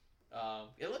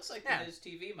 It looks like his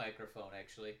TV microphone,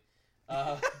 actually.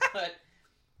 But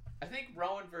I think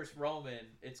Rowan versus Roman,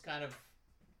 it's kind of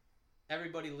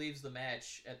everybody leaves the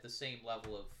match at the same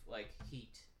level of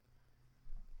heat.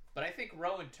 But I think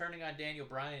Rowan turning on Daniel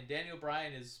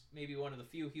Bryan is maybe one of the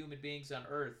few human beings on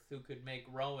Earth who could make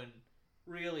Rowan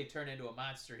really turn into a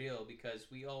monster heel, because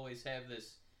we always have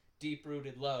this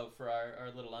deep-rooted love for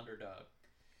our little underdog.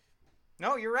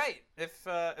 No, you're right.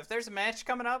 If there's a match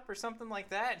coming up or something like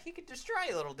that, he could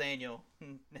destroy little Daniel,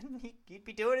 and he'd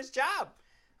be doing his job,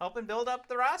 helping build up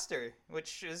the roster,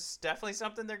 which is definitely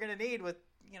something they're going to need with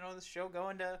the show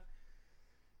going to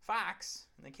Fox.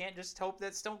 And they can't just hope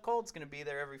that Stone Cold's going to be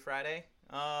there every Friday.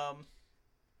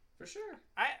 For sure.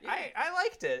 I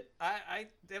liked it.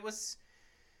 It was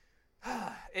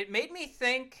it made me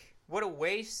think what a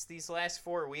waste these last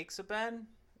 4 weeks have been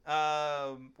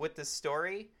with this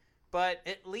story, but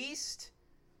at least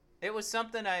it was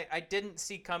something I didn't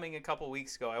see coming a couple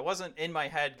weeks ago. I wasn't in my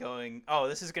head going, oh,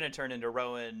 this is going to turn into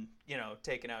Rowan,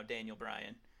 taking out Daniel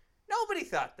Bryan. Nobody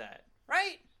thought that,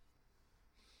 right?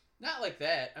 Not like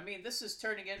that. I mean, this is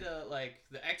turning into like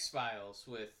the X-Files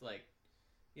with like,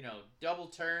 double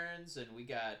turns, and we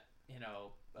got,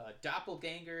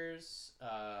 doppelgangers.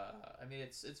 I mean,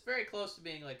 it's very close to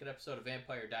being like an episode of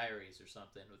Vampire Diaries or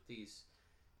something with these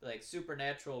like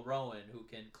supernatural Rowan who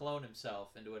can clone himself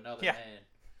into another man.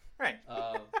 Right.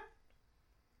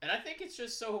 And I think it's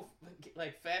just so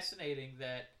like fascinating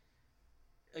that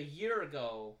a year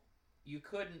ago you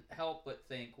couldn't help but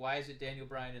think, why is it Daniel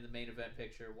Bryan in the main event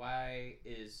picture? Why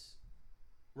is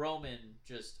Roman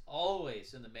just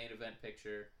always in the main event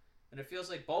picture? And it feels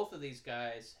like both of these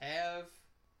guys have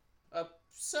a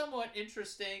somewhat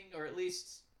interesting, or at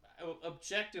least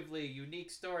objectively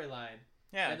unique storyline.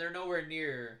 Yeah. And they're nowhere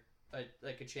near a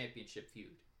championship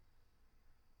feud.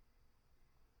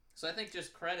 So I think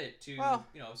just credit to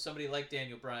somebody like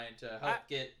Daniel Bryan to help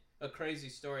get a crazy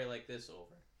story like this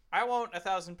over. I won't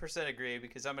 1,000% agree,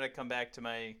 because I'm going to come back to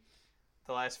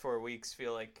the last 4 weeks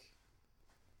feel like,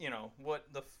 what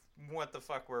the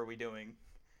fuck were we doing?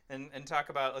 And talk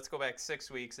about, let's go back 6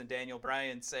 weeks and Daniel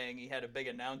Bryan saying he had a big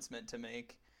announcement to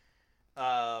make,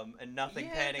 and nothing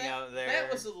panning out there.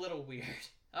 That was a little weird.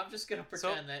 I'm just going to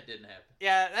pretend that didn't happen.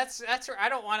 Yeah, that's where I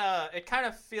don't want to, it kind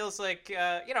of feels like,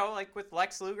 like with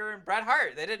Lex Luger and Bret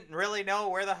Hart, they didn't really know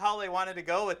where the hell they wanted to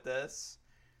go with this.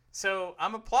 So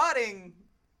I'm applauding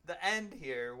the end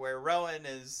here where Rowan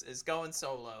is going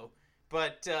solo,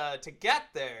 but to get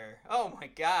there, oh my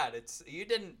God,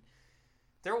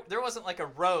 there wasn't like a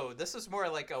road. This was more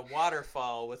like a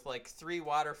waterfall with like 3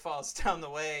 waterfalls down the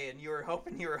way, and you were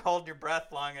hoping you were holding your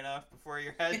breath long enough before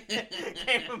your head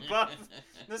came above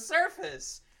the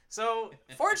surface. So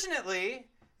fortunately,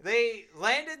 they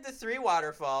landed the 3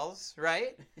 waterfalls,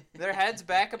 right? Their heads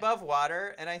back above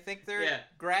water, and I think they're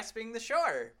grasping the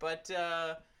shore. But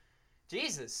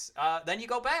Jesus, then you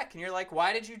go back and you're like,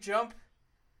 why did you jump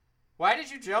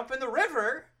in the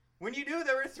river when you knew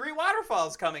there were 3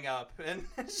 waterfalls coming up? And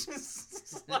it's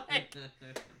just like,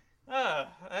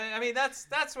 I mean,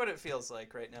 that's what it feels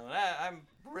like right now. And I'm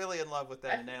really in love with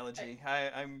that analogy.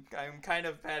 I'm kind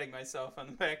of patting myself on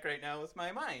the back right now with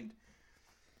my mind.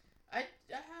 I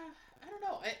don't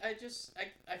know.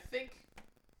 I think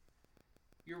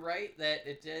you're right that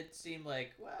it did seem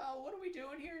like, well, what are we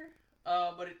doing here?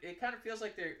 But it kind of feels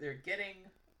like they're getting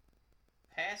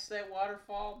past that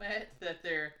waterfall, Matt. That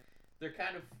they're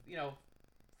kind of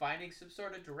finding some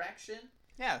sort of direction.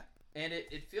 Yeah. And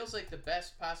it feels like the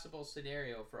best possible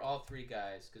scenario for all 3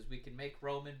 guys, because we can make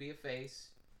Roman be a face,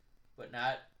 but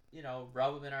not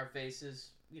rub him in our faces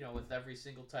with every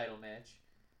single title match.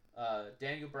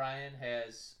 Daniel Bryan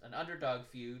has an underdog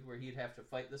feud where he'd have to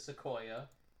fight the Sequoia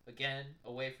again,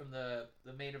 away from the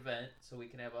main event, so we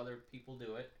can have other people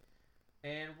do it.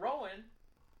 And Rowan,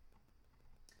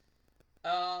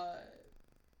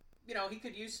 he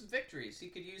could use some victories. He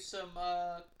could use some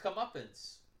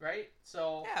comeuppance, right?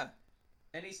 So yeah.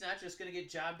 And he's not just going to get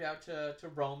jobbed out to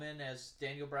Roman as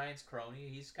Daniel Bryan's crony.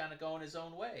 He's kind of going his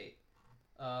own way.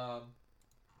 So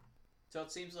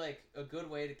it seems like a good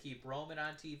way to keep Roman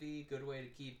on TV, good way to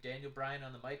keep Daniel Bryan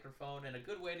on the microphone, and a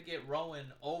good way to get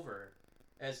Rowan over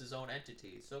as his own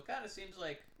entity. So it kind of seems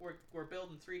like we're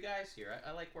building 3 guys here.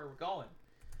 I like where we're going.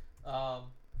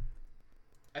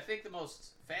 I think the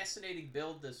most fascinating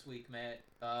build this week, Matt,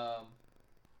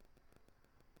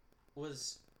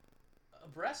 was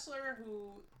a wrestler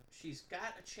who she's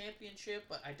got a championship,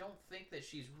 but I don't think that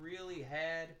she's really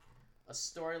had a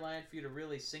storyline for you to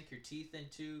really sink your teeth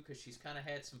into, because she's kind of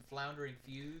had some floundering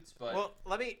feuds. But well,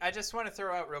 I just want to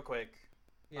throw out real quick,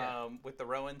 with the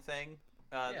Rowan thing.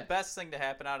 The best thing to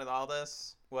happen out of all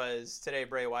this was today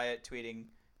Bray Wyatt tweeting,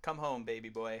 "Come home, baby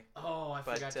boy." Oh, I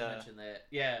forgot to mention that.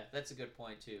 Yeah, that's a good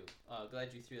point too.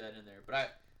 Glad you threw that in there.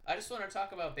 But I just want to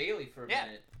talk about Bayley for a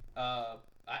minute.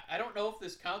 I don't know if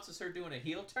this counts as her doing a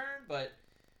heel turn, but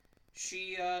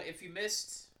she, if you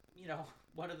missed,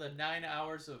 one of the 9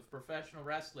 hours of professional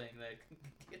wrestling that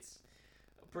gets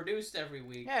produced every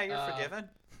week. Yeah, you're forgiven.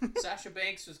 Sasha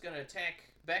Banks was going to attack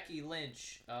Becky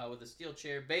Lynch with a steel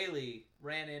chair. Bayley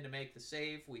ran in to make the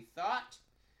save, we thought.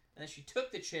 And then she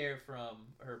took the chair from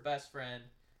her best friend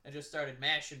and just started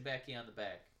mashing Becky on the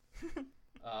back.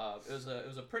 It was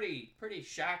a pretty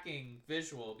shocking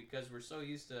visual, because we're so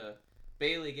used to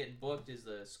Bayley getting booked as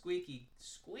the squeaky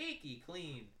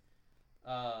clean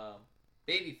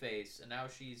babyface, and now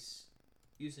she's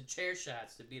using chair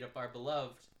shots to beat up our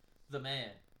beloved The Man.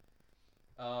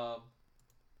 Matt,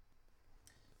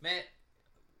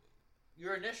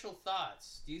 your initial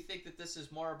thoughts. Do you think that this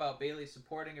is more about Bayley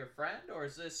supporting her friend, or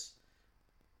is this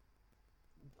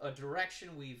a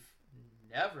direction we've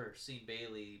never seen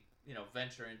Bayley,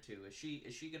 venture into? Is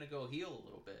she gonna go heel a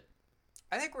little bit?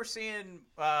 I think we're seeing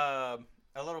a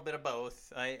little bit of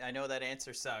both. I know that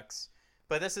answer sucks,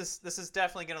 but this is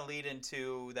definitely going to lead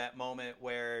into that moment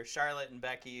where Charlotte and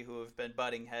Becky, who have been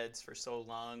butting heads for so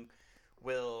long,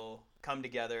 will come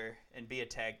together and be a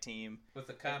tag team with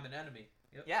a common enemy.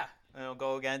 Yep. Yeah, they'll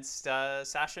go against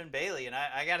Sasha and Bayley, and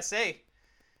I gotta say,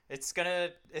 it's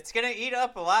gonna eat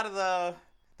up a lot of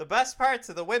the best parts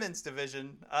of the women's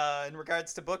division in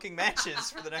regards to booking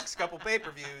matches for the next couple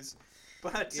pay-per-views.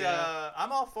 But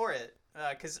I'm all for it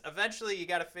because eventually you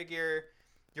got to figure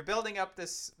you're building up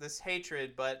this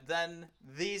hatred, but then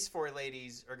these four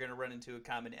ladies are going to run into a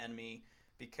common enemy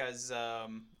because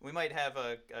we might have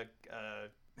a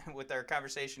with our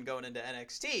conversation going into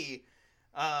NXT,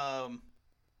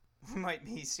 we might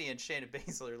be seeing Shayna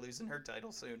Baszler losing her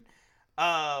title soon.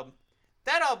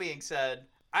 That all being said,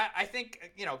 I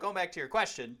think, going back to your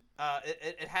question,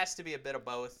 it has to be a bit of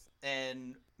both.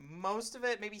 And most of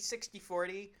it, maybe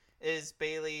 60-40, is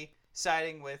Bayley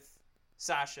siding with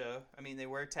Sasha. I mean, they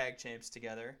were tag champs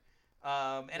together.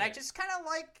 And I just kind of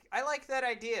like that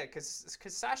idea because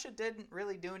Sasha didn't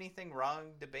really do anything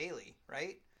wrong to Bayley,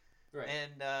 right? Right.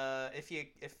 And if you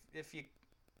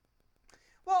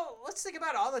well, let's think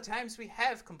about all the times we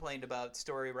have complained about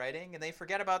story writing and they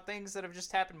forget about things that have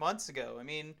just happened months ago. I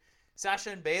mean, Sasha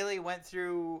and Bayley went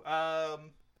through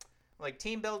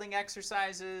team building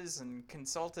exercises and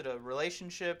consulted a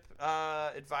relationship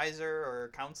advisor or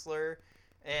counselor,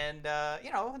 and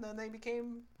and then they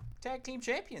became tag team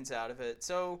champions out of it.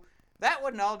 So that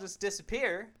wouldn't all just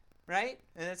disappear, right?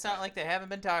 And it's not like they haven't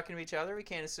been talking to each other. We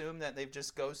can't assume that they've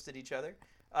just ghosted each other.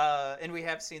 And we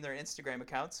have seen their Instagram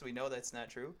accounts, so we know that's not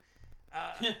true.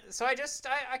 So I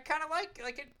kind of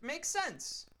like it makes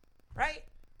sense, right?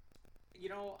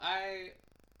 I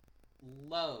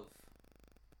love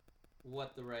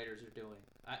what the writers are doing.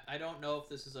 I don't know if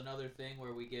this is another thing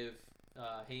where we give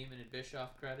Heyman and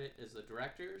Bischoff credit as the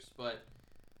directors, but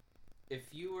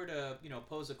if you were to,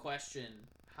 pose a question,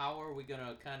 how are we going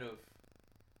to kind of,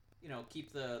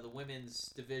 keep the women's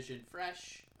division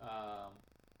fresh?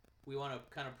 We want to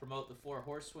kind of promote the four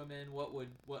horsewomen.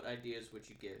 What ideas would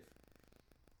you give?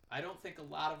 I don't think a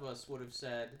lot of us would have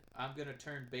said, I'm going to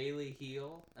turn Bayley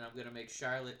heel and I'm going to make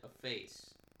Charlotte a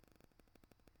face.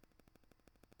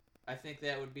 I think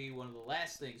that would be one of the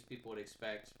last things people would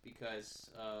expect because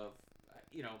of,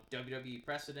 WWE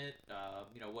precedent,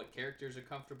 what characters are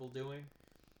comfortable doing.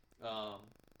 And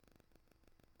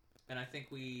I think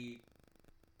we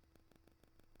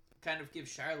kind of give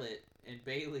Charlotte and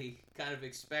Bayley kind of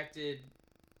expected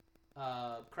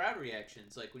crowd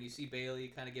reactions. Like when you see Bayley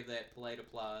kind of give that polite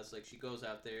applause, like she goes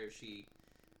out there, she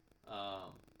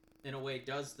in a way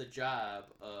does the job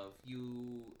of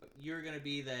you're gonna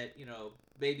be that,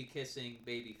 baby kissing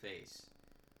baby face.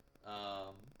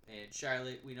 And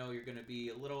Charlotte, we know you're gonna be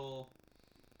a little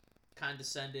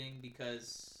condescending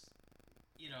because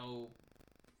you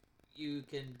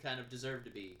can kind of deserve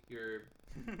to be. You're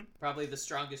probably the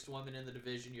strongest woman in the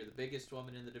division. You're the biggest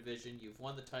woman in the division. You've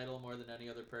won the title more than any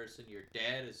other person. Your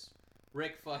dad is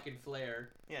Ric fucking Flair.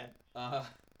 Yeah. I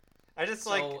just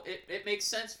so it makes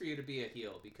sense for you to be a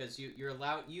heel because you're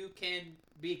allowed. You can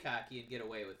be cocky and get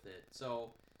away with it.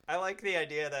 So I like the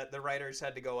idea that the writers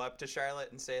had to go up to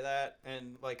Charlotte and say that,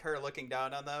 and like her looking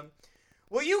down on them.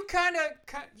 Well, you kind of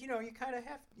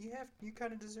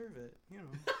deserve it,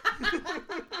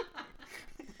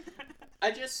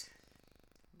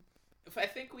 I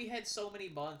think we had so many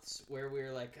months where we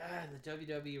were like, the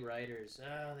WWE writers,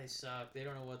 they suck. They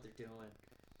don't know what they're doing.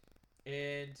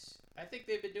 And I think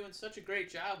they've been doing such a great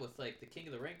job with like the King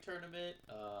of the Ring tournament.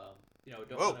 Don't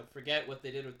want to forget what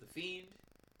they did with the Fiend.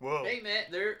 Whoa. Hey,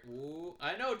 Matt,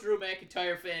 I know Drew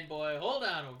McIntyre fanboy. Hold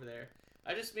on over there.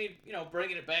 I just mean,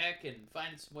 bringing it back and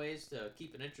finding some ways to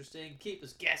keep it interesting, keep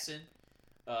us guessing.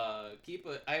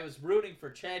 I was rooting for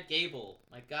Chad Gable.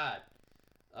 My God.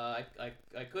 I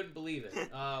couldn't believe it.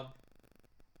 And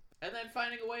then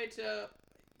finding a way to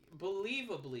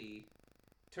believably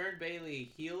turn Bayley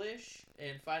heelish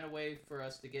and find a way for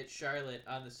us to get Charlotte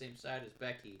on the same side as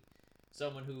Becky.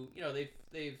 Someone who,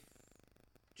 they've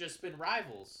just been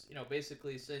rivals,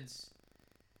 basically since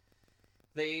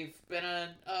they've been on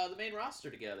the main roster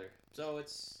together. So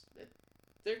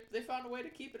they found a way to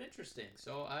keep it interesting.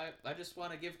 So I just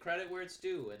want to give credit where it's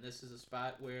due, and this is a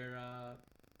spot where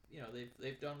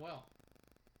they've done well.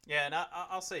 Yeah, and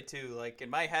I'll say too, like in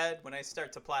my head, when I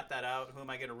start to plot that out, who am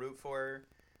I going to root for?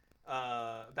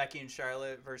 Becky and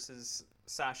Charlotte versus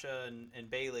Sasha and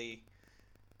Bayley.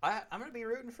 I'm going to be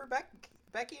rooting for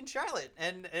Becky and Charlotte,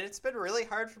 and it's been really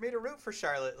hard for me to root for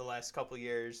Charlotte the last couple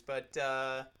years, but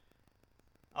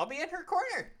I'll be in her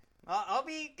corner. I'll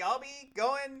be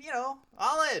going,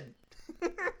 all in.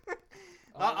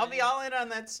 I'll be all in on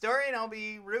that story, and I'll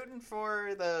be rooting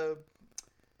for the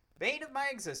bane of my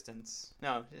existence.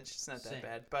 No, it's just not that Same.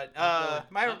 bad. But I'm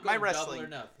my going wrestling. double or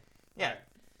nothing. Yeah. All right.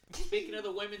 Speaking of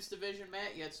the women's division,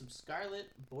 Matt, you had some Scarlett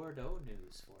Bordeaux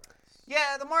news for us.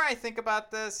 Yeah, the more I think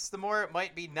about this, the more it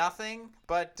might be nothing.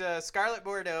 But Scarlett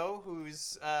Bordeaux,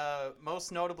 who's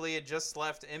most notably had just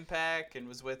left Impact and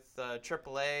was with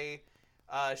AAA,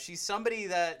 she's somebody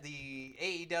that the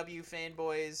AEW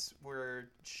fanboys were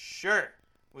sure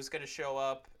was going to show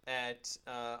up at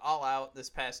All Out this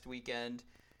past weekend.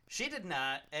 She did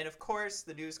not, and of course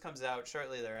the news comes out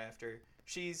shortly thereafter.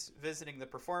 She's visiting the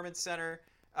Performance Center.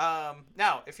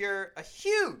 Now, if you're a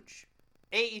huge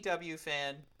AEW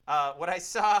fan, what I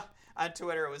saw on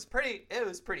Twitter was pretty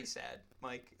sad.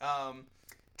 Like,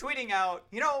 tweeting out,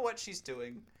 you know what she's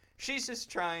doing? She's just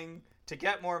trying to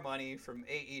get more money from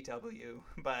AEW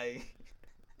by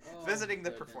visiting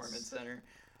the Performance Center.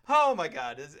 Oh my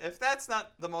God! If that's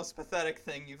not the most pathetic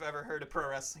thing you've ever heard a pro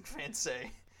wrestling fan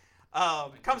say,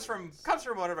 comes from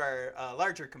one of our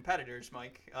larger competitors,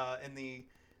 Mike, in the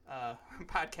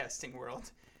podcasting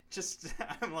world. Just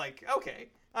I'm like, okay,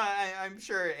 I'm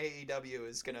sure AEW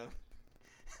is gonna.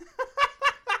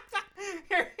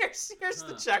 Here's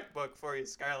the checkbook for you,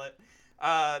 Scarlett.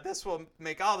 This will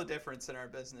make all the difference in our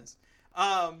business.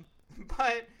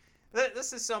 But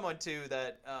this is someone too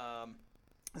that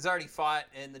has already fought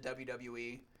in the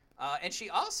WWE, and she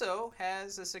also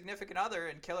has a significant other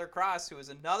in Killer Cross, who is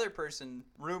another person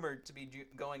rumored to be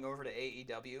going over to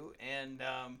AEW. And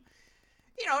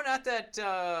not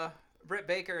that Britt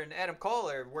Baker and Adam Cole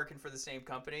are working for the same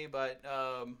company, but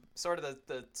sort of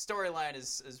the storyline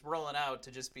is rolling out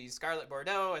to just be Scarlett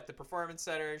Bordeaux at the Performance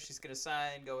Center. She's going to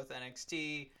sign, go with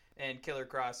NXT, and Killer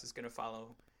Cross is going to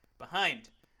follow behind.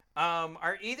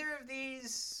 Are either of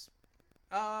these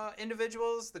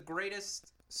individuals the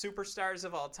greatest superstars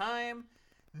of all time?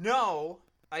 No.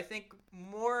 I think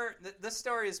more. This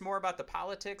story is more about the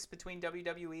politics between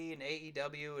WWE and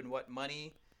AEW and what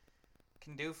money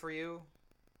can do for you.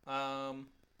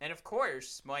 And of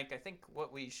course, Mike, I think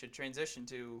what we should transition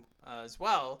to as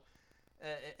well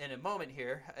in a moment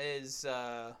here is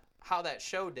how that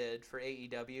show did for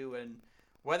AEW and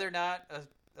whether or not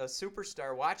a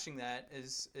superstar watching that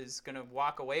is going to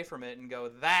walk away from it and go,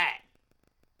 that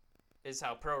is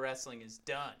how pro wrestling is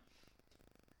done.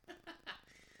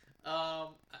 I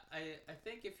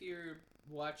think if you're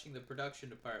watching the production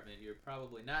department, you're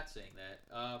probably not saying that.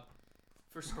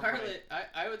 For Scarlett, right.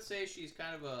 I would say she's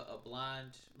kind of a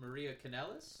blonde Maria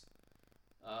Kanellis.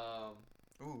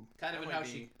 Kind of in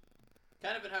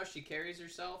how she carries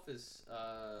herself is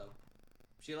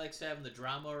she likes having the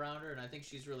drama around her, and I think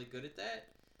she's really good at that.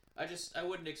 I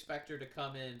wouldn't expect her to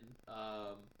come in.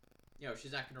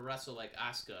 She's not going to wrestle like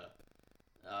Asuka.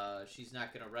 She's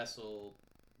not going to wrestle,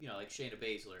 like Shayna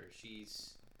Baszler.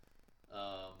 She's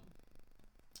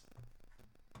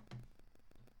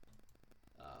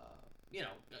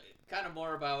kind of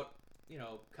more about,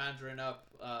 conjuring up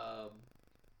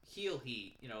heel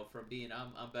heat, from being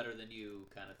I'm better than you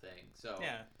kind of thing. So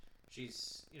yeah.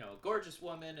 She's, a gorgeous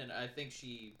woman, and I think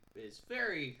she is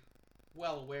very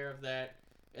well aware of that.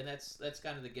 And that's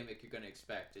kind of the gimmick you're going to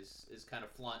expect is kind of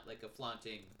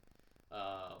flaunting,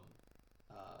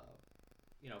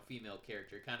 female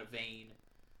character, kind of vain.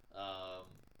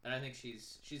 And I think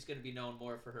she's going to be known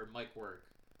more for her mic work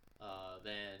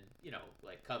than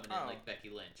coming in like Becky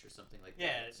Lynch or something like that.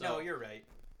 Yeah, so, no, you're right.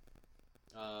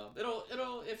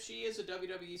 It'll if she is a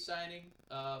WWE signing,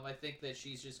 I think that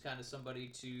she's just kind of somebody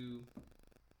to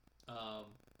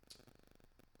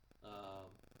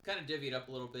kind of divvy it up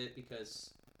a little bit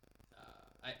because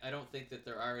I don't think that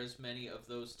there are as many of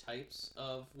those types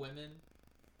of women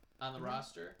on the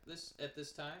roster at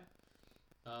this time.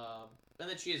 And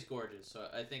then she is gorgeous, so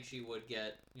I think she would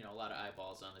get a lot of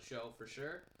eyeballs on the show for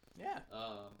sure. Yeah.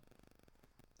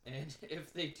 And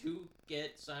if they do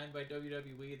get signed by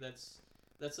WWE, that's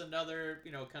another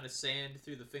kind of sand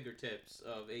through the fingertips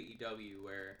of AEW,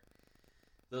 where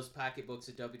those pocketbooks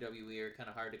at WWE are kind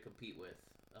of hard to compete with.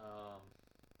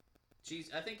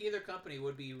 I think either company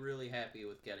would be really happy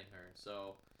with getting her.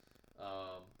 So,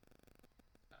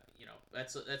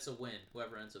 that's a win.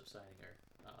 Whoever ends up signing her.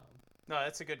 No,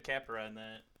 that's a good capper on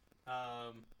that.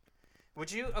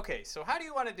 Okay, so how do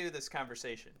you want to do this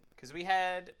conversation? Because we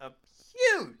had a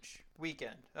huge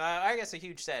weekend. I guess a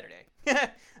huge Saturday.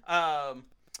 I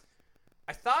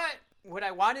thought what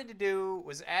I wanted to do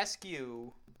was ask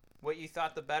you what you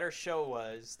thought the better show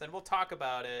was. Then we'll talk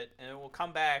about it, and we'll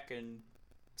come back and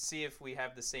see if we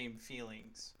have the same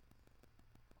feelings.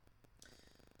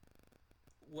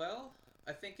 Well,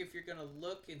 I think if you're gonna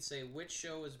look and say which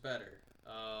show is better,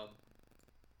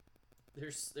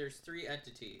 there's three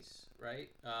entities, right?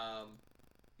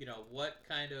 What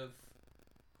kind of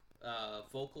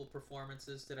vocal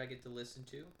performances did I get to listen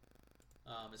to?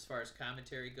 As far as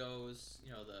commentary goes,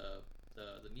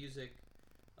 the music.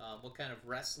 What kind of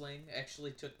wrestling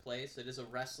actually took place? It is a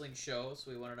wrestling show,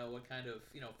 so we want to know what kind of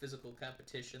physical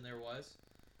competition there was.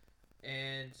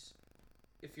 And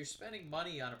if you're spending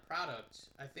money on a product,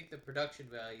 I think the production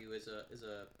value is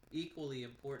a equally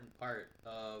important part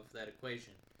of that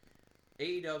equation.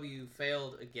 AEW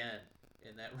failed again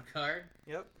in that regard.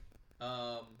 Yep.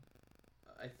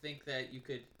 I think that you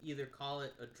could either call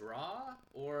it a draw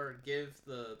or give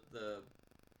the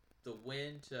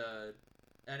win to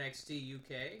NXT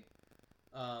UK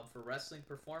for wrestling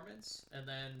performance, and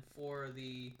then for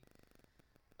the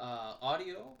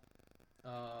audio.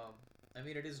 I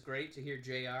mean, it is great to hear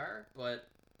JR, but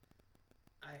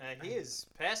he is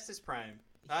past his prime.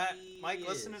 Mike,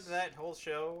 listening to that whole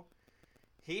show,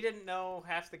 he didn't know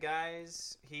half the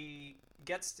guys. He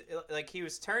gets he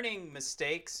was turning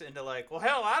mistakes into well,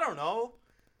 hell, I don't know.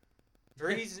 Or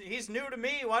he's new to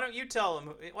me. Why don't you tell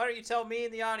him? Why don't you tell me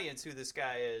in the audience who this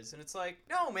guy is? And it's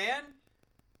no, man.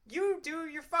 You do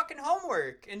your fucking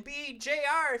homework and be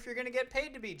JR if you're gonna get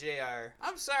paid to be JR.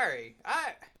 I'm sorry.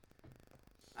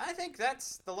 I think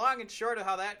that's the long and short of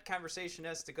how that conversation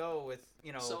has to go with,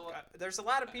 there's a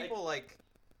lot of people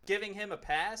giving him a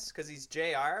pass because he's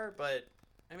JR, but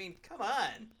I mean, come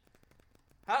on.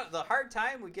 The hard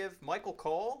time we give Michael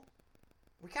Cole,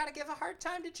 we gotta give a hard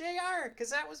time to JR because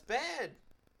that was bad.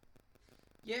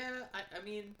 Yeah, I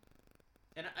mean,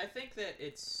 and I think that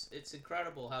it's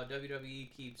incredible how WWE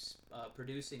keeps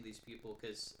producing these people,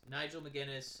 because Nigel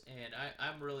McGuinness, and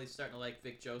I'm really starting to like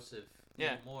Vic Joseph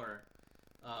even more.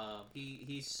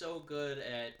 He's so good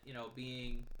at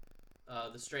being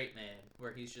the straight man,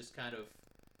 where he's just kind of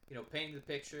painting the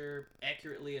picture,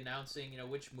 accurately announcing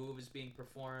which move is being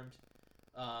performed,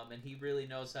 and he really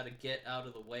knows how to get out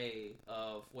of the way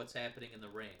of what's happening in the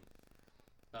ring.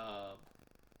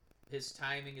 His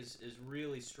timing is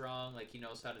really strong. He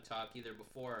knows how to talk either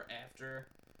before or after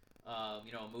a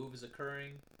move is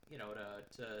occurring,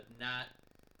 to not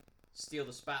steal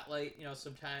the spotlight,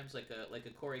 sometimes like a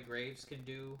Corey Graves can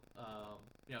do.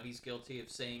 He's guilty of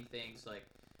saying things like,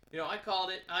 I called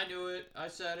it, I knew it, I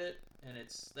said it, and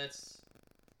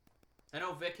I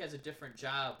know Vic has a different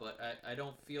job, but I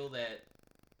don't feel that,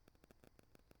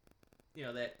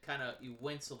 that kind of, you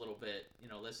wince a little bit,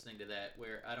 listening to that,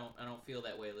 where I don't feel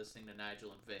that way listening to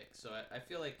Nigel and Vic. So I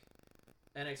feel like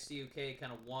NXT UK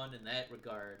kind of won in that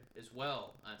regard as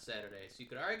well on Saturday. So you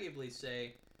could arguably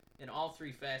say, in all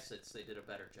three facets, they did a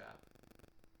better job.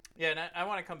 Yeah, and I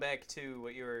want to come back to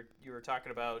what you were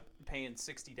talking about, paying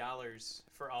 $60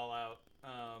 for All Out.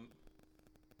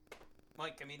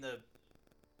 Mike, I mean, the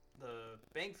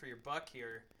bang for your buck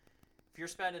here, if you're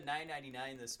spending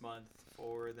 $9.99 this month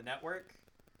for the network,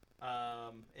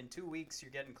 in 2 weeks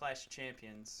you're getting Clash of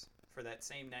Champions for that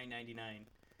same $9.99.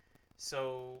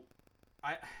 So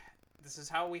this is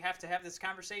how we have to have this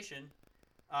conversation.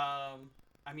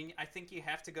 I mean, I think you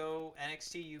have to go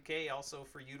NXT UK also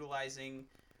for utilizing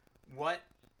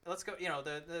let's go,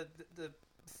 the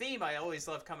theme I always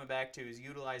love coming back to is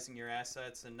utilizing your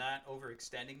assets and not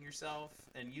overextending yourself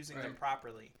and using them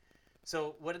properly.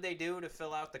 So what did they do to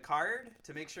fill out the card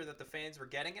to make sure that the fans were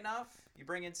getting enough? You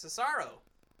bring in Cesaro.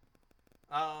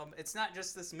 It's not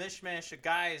just this mishmash of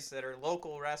guys that are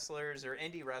local wrestlers or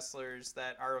indie wrestlers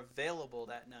that are available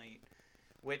that night,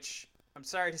 which I'm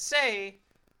sorry to say,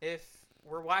 if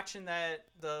we're watching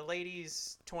the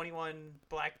ladies 21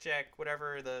 blackjack,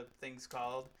 whatever the thing's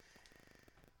called.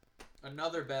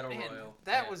 Another battle royal.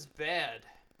 That was bad.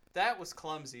 That was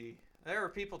clumsy. There were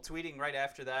people tweeting right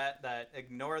after that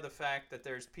ignore the fact that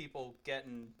there's people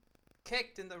getting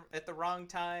kicked at the wrong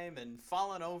time and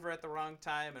falling over at the wrong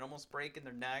time and almost breaking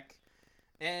their neck.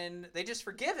 And they just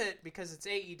forgive it because it's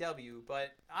AEW.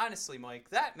 But honestly,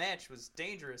 Mike, that match was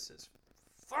dangerous as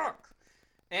fuck.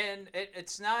 And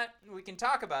it's not, we can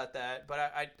talk about that,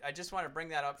 but I just want to bring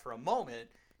that up for a moment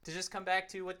to just come back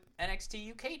to what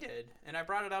NXT UK did. And I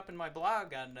brought it up in my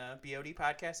blog on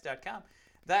bodpodcast.com,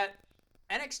 that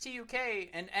NXT UK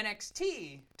and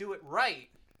NXT do it right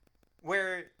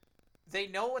where they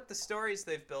know what the stories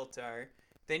they've built are.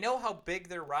 They know how big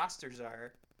their rosters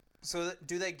are. So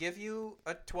do they give you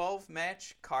a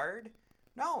 12-match card?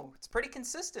 No, it's pretty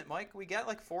consistent, Mike. We get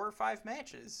like 4 or 5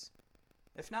 matches,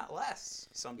 if not less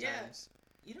sometimes.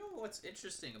 Yeah. You know what's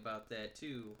interesting about that,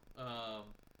 too?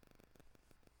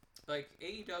 Like,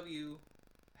 AEW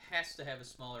has to have a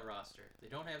smaller roster. They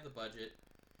don't have the budget.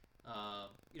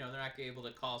 They're not able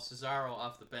to call Cesaro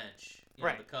off the bench,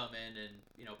 to come in and,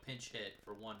 pinch hit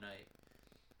for one night.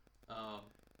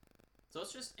 So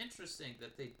it's just interesting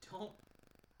that they don't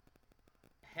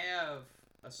have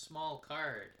a small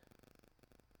card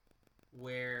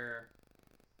where,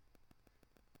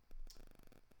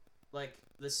 like,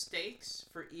 the stakes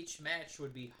for each match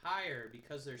would be higher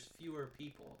because there's fewer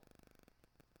people.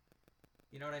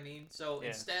 You know what I mean? So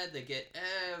instead, they get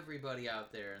everybody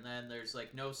out there, and then there's,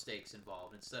 like, no stakes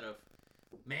involved. Instead of,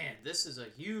 man, this is a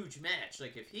huge match.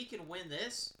 Like, if he can win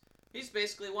this, he's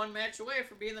basically one match away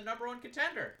from being the number 1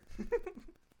 contender.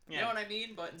 You know what I mean?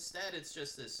 But instead, it's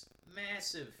just this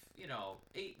massive,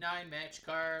 8-9 match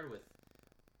card with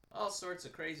all sorts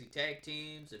of crazy tag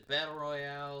teams and battle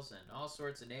royales and all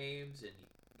sorts of names. And,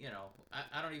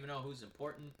 I don't even know who's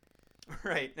important.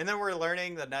 Right, and then we're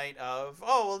learning the night of,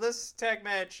 this tag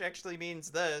match actually means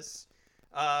this,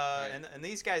 and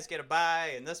these guys get a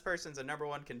bye, and this person's a number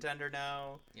 1 contender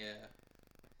now. Yeah,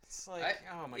 it's like,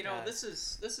 oh my god. This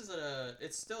is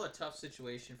it's still a tough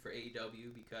situation for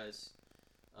AEW because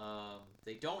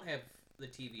they don't have the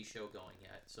TV show going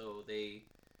yet, so they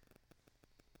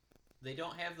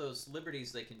don't have those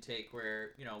liberties they can take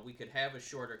where we could have a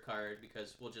shorter card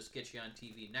because we'll just get you on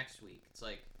TV next week. It's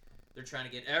like they're trying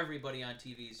to get everybody on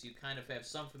TV, so you kind of have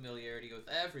some familiarity with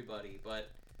everybody, but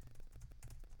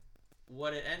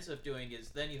what it ends up doing is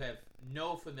then you have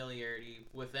no familiarity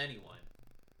with anyone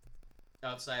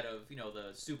outside of,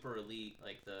 the super elite,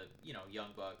 like the, Young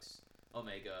Bucks,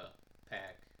 Omega,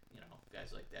 Pac,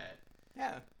 guys like that.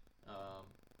 Yeah.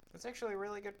 That's actually a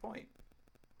really good point.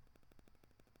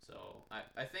 So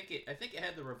I think it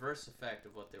had the reverse effect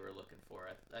of what they were looking for.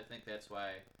 I think that's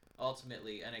why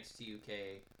ultimately NXT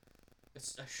UK,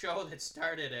 it's a show that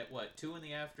started at 2 in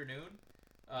the afternoon,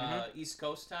 East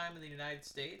Coast time in the United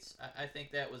States. I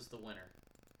think that was the winner.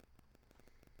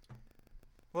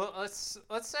 Well,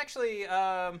 let's actually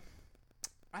I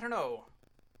don't know.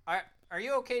 Are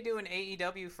you okay doing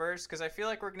AEW first? Because I feel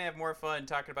like we're gonna have more fun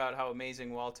talking about how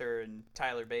amazing Walter and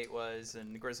Tyler Bate was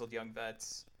and the Grizzled Young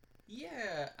Vets.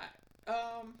 Yeah,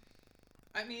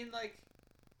 I mean, like,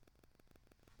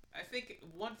 I think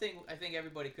one thing I think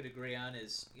everybody could agree on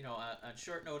is, on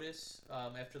short notice,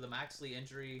 after the Moxley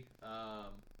injury,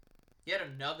 he had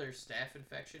another staph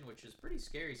infection, which is pretty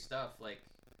scary stuff. Like,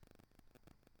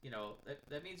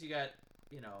 that means you got,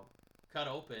 cut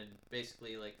open,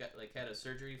 basically, had a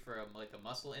surgery for a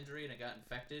muscle injury and it got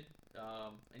infected,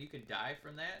 and you can die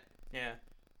from that. Yeah.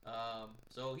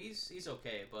 So he's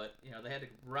okay, but they had to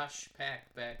rush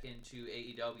Pac back into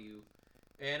AEW,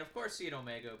 and of course Cien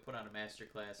Omega put on a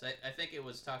masterclass. I think it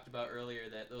was talked about earlier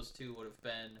that those two would have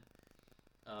been,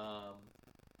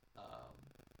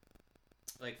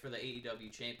 like for the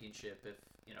AEW championship if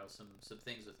some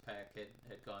things with Pac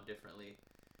had gone differently.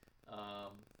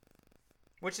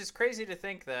 Which is crazy to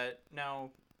think that now.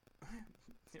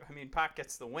 I mean, Pac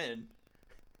gets the win.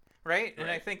 Right? And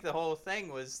I think the whole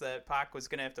thing was that Pac was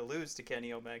going to have to lose to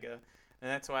Kenny Omega. And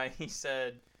that's why he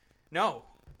said no.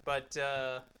 But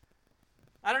I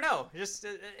don't know. Just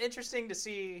interesting to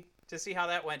see how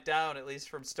that went down, at least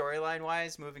from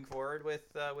storyline-wise, moving forward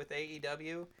with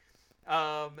AEW.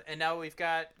 And now we've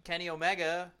got Kenny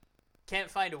Omega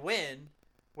can't find a win.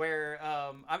 Where,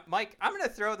 Mike, I'm going to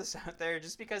throw this out there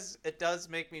just because it does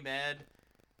make me mad,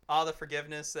 all the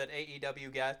forgiveness that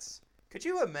AEW gets. Could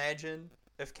you imagine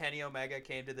if Kenny Omega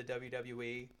came to the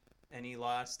WWE and he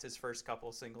lost his first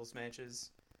couple singles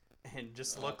matches and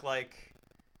just looked like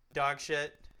dog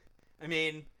shit? I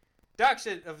mean, dog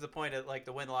shit of the point of, like,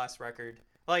 the win-loss record.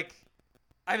 Like,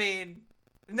 I mean,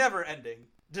 never ending.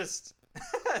 Just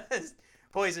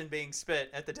poison being spit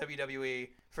at the WWE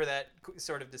for that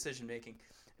sort of decision-making.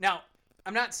 Now,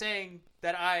 I'm not saying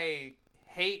that I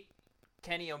hate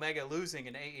Kenny Omega losing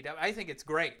in AEW. I think it's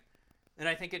great. And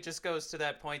I think it just goes to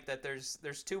that point that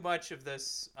there's too much of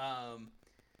this,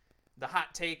 the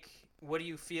hot take, what do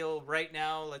you feel right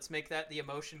now? Let's make that the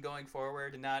emotion going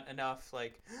forward and not enough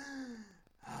like,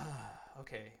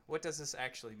 okay, what does this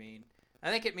actually mean?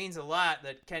 I think it means a lot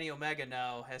that Kenny Omega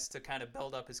now has to kind of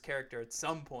build up his character at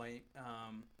some point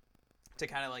to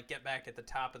kind of like get back at the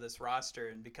top of this roster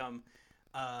and become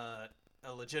a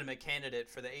legitimate candidate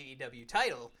for the AEW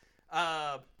title.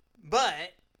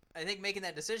 But I think making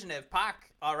that decision to have Pac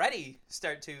already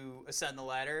start to ascend the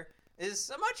ladder is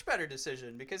a much better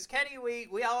decision, because Kenny,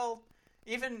 we all,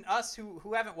 even us who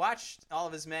haven't watched all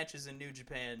of his matches in New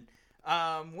Japan,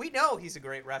 we know he's a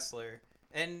great wrestler,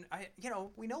 and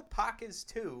we know Pac is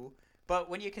too. But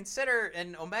when you consider,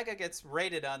 and Omega gets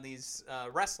rated on these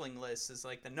wrestling lists as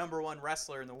like the #1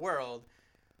 wrestler in the world,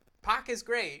 Pac is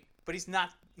great, but he's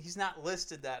not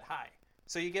listed that high.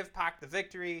 So you give Pac the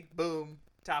victory, boom,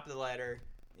 top of the ladder.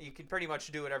 You can pretty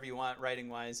much do whatever you want writing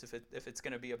wise if it's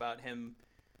going to be about him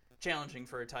challenging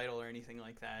for a title or anything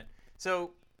like that.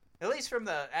 So at least from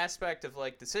the aspect of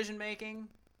like decision making,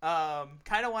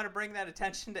 kind of want to bring that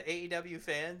attention to AEW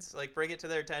fans, like bring it to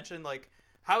their attention. Like,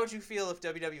 how would you feel if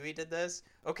WWE did this?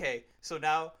 Okay, so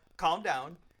now calm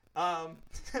down.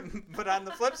 But on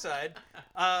the flip side,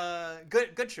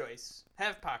 good choice.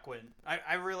 Have Pac win.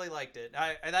 I really liked it.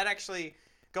 That actually,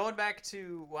 going back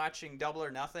to watching Double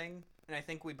or Nothing, and I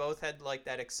think we both had like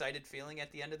that excited feeling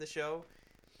at the end of the show.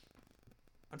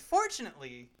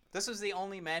 Unfortunately, this was the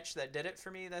only match that did it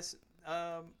for me this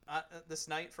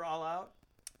night for All Out.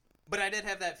 But I did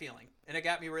have that feeling, and it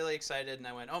got me really excited, and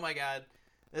I went, oh my god,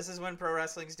 this is when pro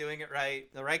wrestling's doing it right.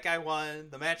 The right guy won.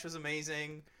 The match was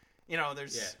amazing.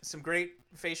 There's some great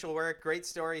facial work, great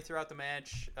story throughout the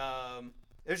match.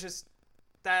 It was just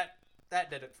that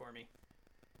did it for me.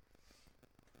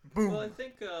 Boom. Well, I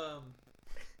think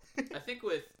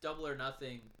with Double or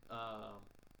Nothing, I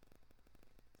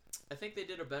think they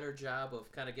did a better job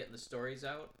of kind of getting the stories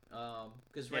out.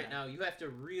 Because right now you have to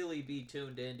really be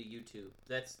tuned into YouTube.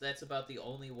 That's about the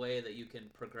only way that you can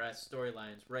progress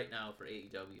storylines right now for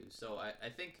AEW. So I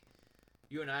think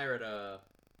you and I are at a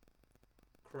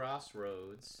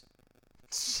crossroads,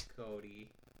 Cody.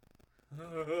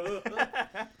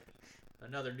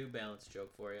 Another New Balance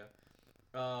joke for you.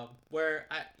 Where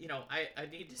I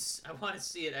want to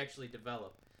see it actually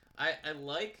develop. I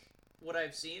like what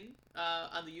I've seen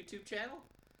on the YouTube channel.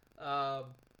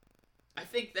 I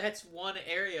think that's one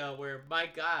area where, my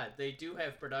God, they do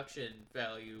have production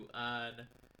value on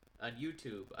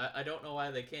YouTube. I don't know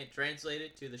why they can't translate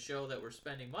it to the show that we're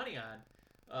spending money on.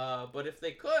 But if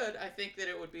they could, I think that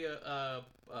it would be a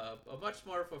much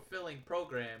more fulfilling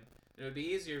program. It would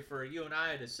be easier for you and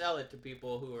I to sell it to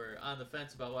people who are on the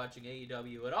fence about watching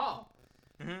AEW at all.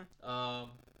 Mm-hmm.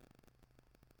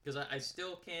 Because I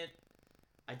still can't...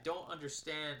 I don't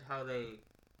understand how they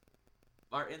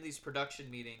are in these production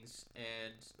meetings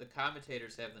and the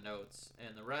commentators have the notes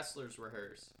and the wrestlers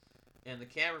rehearse and the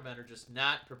cameramen are just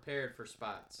not prepared for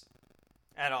spots.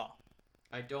 At all.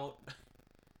 I don't...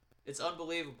 It's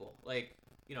unbelievable. Like,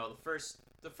 the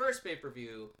first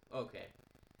pay-per-view, okay.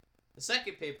 The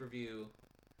second pay-per-view...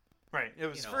 Right, it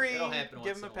was free,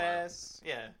 give them a pass,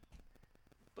 yeah.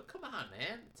 But come on,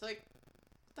 man. It's like,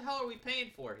 what the hell are we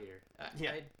paying for here?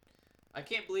 Yeah. I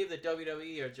can't believe that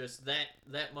WWE are just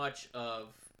that much of,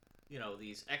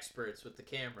 these experts with the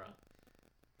camera.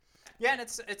 Yeah, and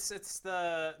it's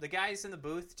the guys in the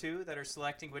booth too that are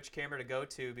selecting which camera to go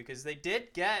to, because they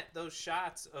did get those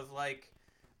shots of like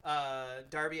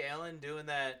Darby Allin doing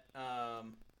that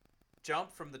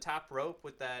jump from the top rope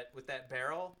with that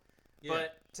barrel. Yeah.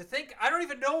 But to think, I don't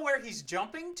even know where he's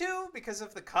jumping to because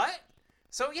of the cut.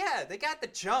 So yeah, they got the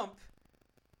jump.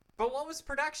 But what was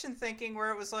production thinking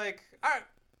where it was like, all right,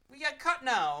 we got cut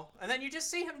now. And then you just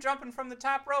see him jumping from the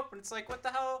top rope. And it's like, what the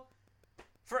hell?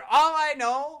 For all I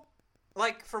know,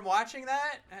 like from watching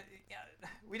that,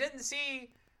 we didn't see,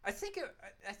 I think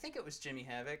it was Jimmy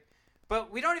Havoc.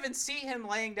 But we don't even see him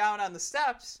laying down on the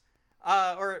steps.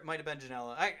 Or it might have been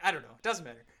Janela. I don't know. It doesn't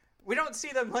matter. We don't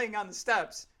see them laying on the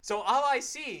steps. So all I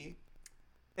see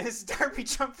is Darby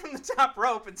jump from the top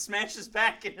rope and smashes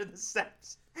back into the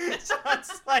steps. So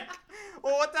it's like,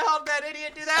 well, what the hell did that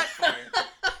idiot do that for?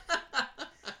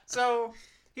 So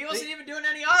he wasn't even doing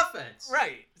any offense,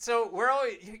 right? So we're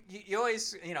always you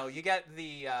always you get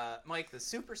the Mike, the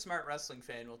super smart wrestling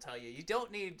fan will tell you you don't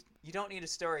need a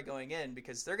story going in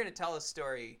because they're gonna tell a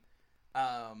story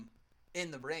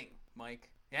in the ring, Mike.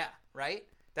 Yeah, right.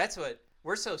 That's what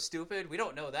we're so stupid. We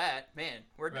don't know that, man.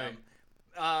 We're dumb.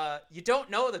 Right. You don't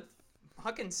know the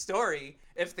fucking story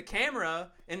if the camera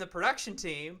and the production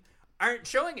team aren't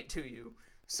showing it to you.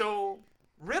 So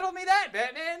riddle me that,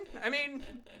 Batman. I mean,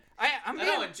 I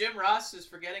know. And Jim Ross is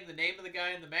forgetting the name of the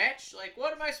guy in the match. Like,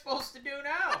 what am I supposed to do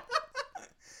now?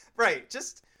 Right.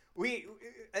 Just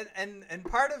and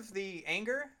part of the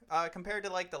anger compared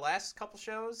to like the last couple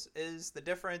shows is the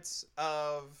difference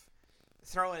of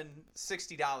throwing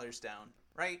 $60 down.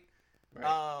 Right.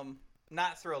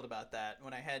 Not thrilled about that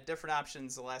when I had different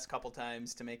options the last couple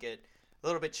times to make it a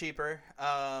little bit cheaper.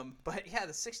 But yeah,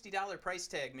 the $60 price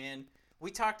tag, man.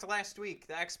 we talked last week.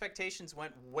 The expectations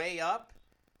went way up,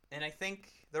 and I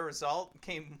think the result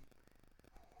came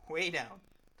way down.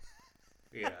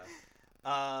 Yeah.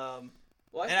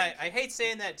 Well, I hate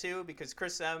saying that too because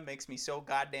Chris M makes me so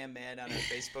goddamn mad on our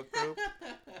Facebook group.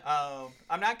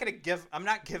 I'm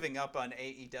not giving up on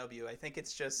AEW. I think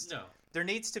it's just there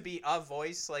needs to be a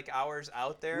voice like ours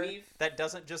out there that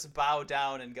doesn't just bow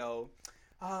down and go,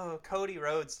 "Oh, Cody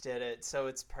Rhodes did it, so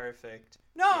it's perfect."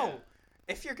 No,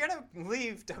 if you're gonna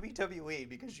leave WWE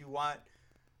because you want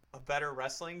a better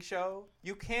wrestling show,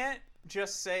 you can't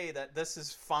just say that this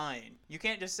is fine. You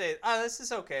can't just say, "Oh, this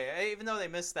is okay." Even though they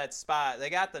missed that spot, they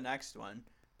got the next one.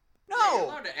 No, yeah, you're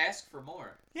allowed to ask for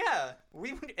more. Yeah,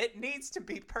 it needs to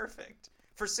be perfect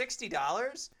for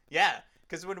 $60. Yeah,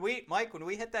 because when we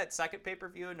hit that second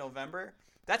pay-per-view in November,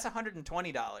 that's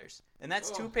 $120, and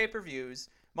that's 2 pay-per-views.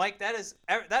 Mike, that is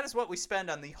what we spend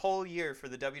on the whole year for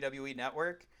the WWE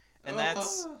Network, and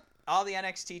that's all the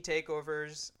NXT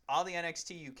takeovers, all the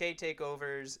NXT UK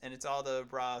takeovers, and it's all the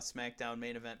Raw, SmackDown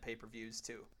main event pay-per-views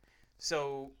too.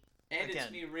 So, and again,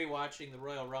 it's me rewatching the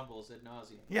Royal Rumbles ad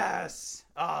nauseum. Yes.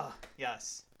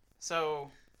 Yes.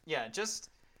 So, yeah, just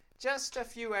a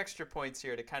few extra points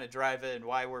here to kind of drive in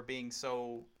why we're being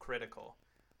so critical.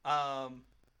 I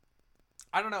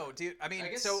don't know.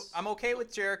 So I'm okay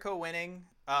with Jericho winning.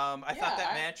 I thought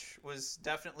that match was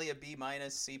definitely a B-,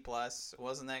 C+. It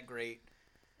wasn't that great.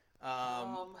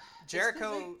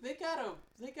 Jericho, they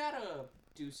gotta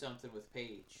do something with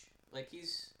Paige. Like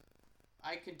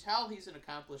I can tell he's an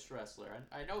accomplished wrestler.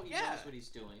 I know he knows what he's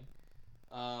doing.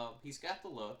 He's got the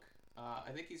look. I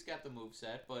think he's got the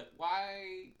moveset. But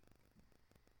why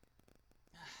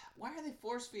are they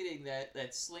force feeding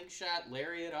that slingshot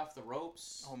lariat off the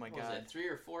ropes? Oh my God! Was that 3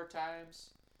 or 4 times?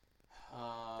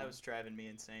 That was driving me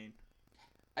insane.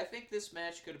 I think this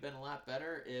match could have been a lot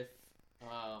better if.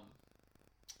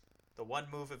 The one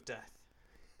move of death.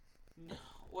 No,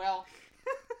 well,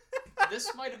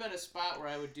 this might have been a spot where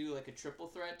I would do like a triple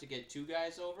threat to get 2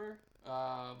 guys over.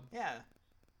 Yeah.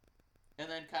 And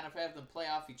then kind of have them play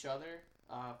off each other.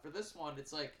 For this one,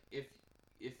 it's like if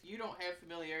you don't have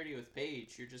familiarity with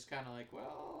Paige, you're just kind of like,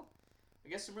 well, I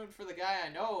guess I'm rooting for the guy I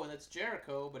know, and that's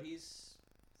Jericho, but he's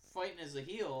fighting as a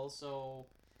heel, so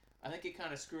I think it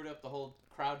kind of screwed up the whole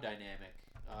crowd dynamic.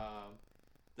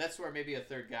 That's where maybe a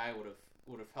third guy would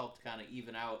have helped kind of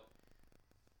even out,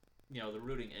 the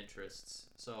rooting interests.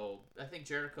 So I think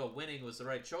Jericho winning was the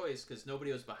right choice because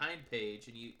nobody was behind Paige,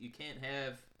 and you can't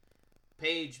have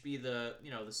Paige be the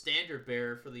the standard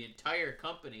bearer for the entire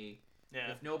company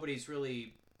if nobody's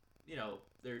really,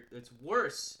 it's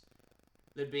worse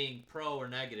than being pro or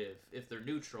negative if they're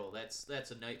neutral. That's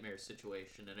a nightmare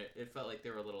situation, and it felt like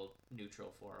they were a little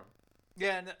neutral for him.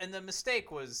 Yeah, and the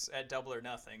mistake was at Double or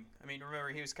Nothing. I mean, remember,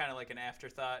 he was kind of like an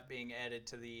afterthought being added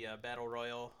to the Battle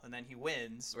Royal, and then he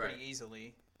wins pretty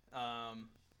easily.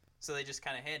 So they just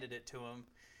kind of handed it to him.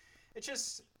 It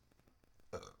just...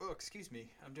 Oh, excuse me.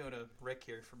 I'm doing a Rick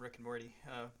here from Rick and Morty.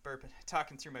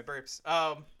 Talking through my burps.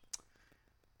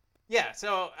 Yeah,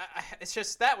 so it's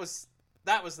just that was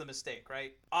the mistake,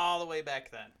 right? All the way back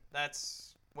then.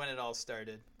 That's when it all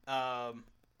started.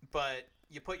 But...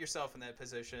 you put yourself in that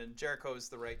position. Jericho is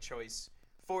the right choice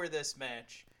for this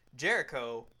match.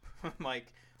 Jericho,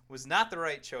 Mike, was not the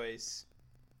right choice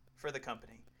for the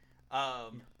company.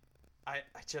 I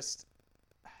just...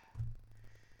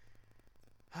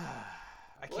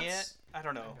 I can't... I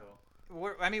don't know.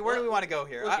 Where do we want to go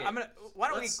here? Okay. Why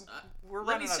don't we... We're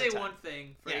running out of time. Let me say one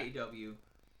thing for AEW.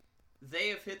 They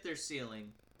have hit their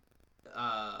ceiling.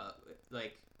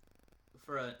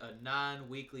 For a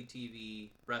non-weekly TV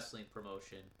wrestling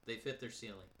promotion, they've hit their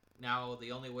ceiling. Now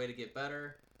the only way to get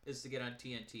better is to get on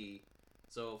TNT.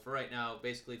 So for right now,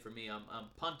 basically for me, I'm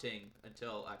punting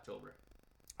until October.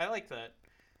 I like that.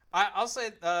 I'll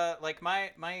say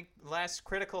my last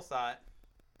critical thought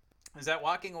is that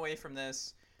walking away from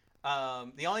this,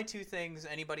 the only 2 things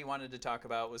anybody wanted to talk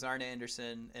about was Arn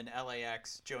Anderson and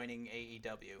LAX joining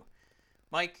AEW.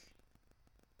 Mike,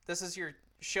 this is your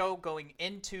show going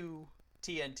into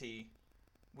TNT.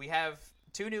 We have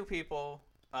 2 new people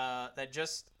that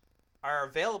just are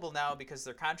available now because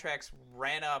their contracts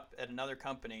ran up at another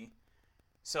company.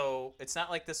 So it's not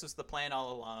like this was the plan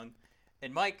all along.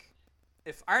 And Mike,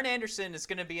 if Arn Anderson is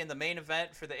going to be in the main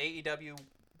event for the AEW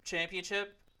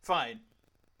championship, fine.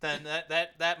 Then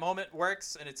that moment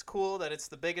works, and it's cool that it's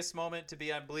the biggest moment to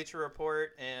be on Bleacher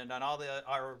Report and on all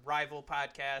our rival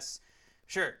podcasts.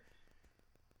 Sure.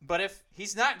 But if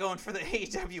he's not going for the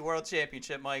AEW World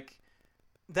Championship, Mike,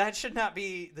 that should not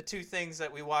be the 2 things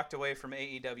that we walked away from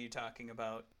AEW talking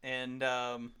about. And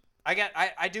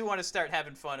I do want to start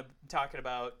having fun talking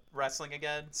about wrestling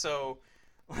again. So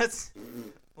let's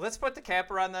put the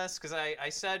capper on this, because I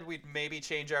said we'd maybe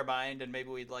change our mind and maybe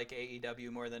we'd like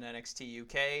AEW more than NXT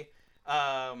UK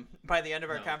by the end of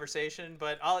our conversation.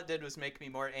 But all it did was make me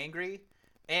more angry.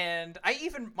 And I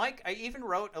even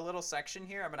wrote a little section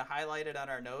here. I'm going to highlight it on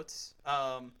our notes.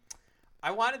 I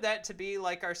wanted that to be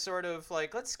like our sort of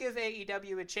like, let's give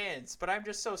AEW a chance. But I'm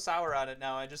just so sour on it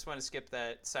now. I just want to skip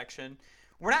that section.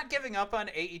 We're not giving up on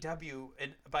AEW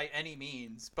by any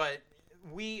means, but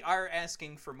we are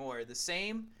asking for more. The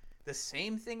same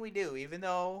thing we do, even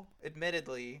though,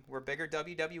 admittedly, we're bigger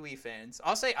WWE fans.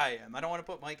 I'll say I am. I don't want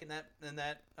to put Mike in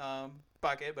that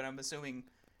bucket, but I'm assuming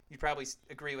you'd probably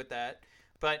agree with that.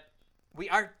 But we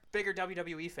are bigger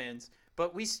WWE fans.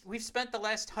 But we've spent the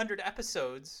last 100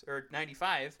 episodes, or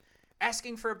 95,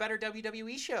 asking for a better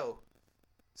WWE show.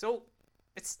 So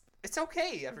it's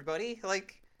okay, everybody.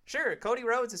 Like, sure, Cody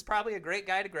Rhodes is probably a great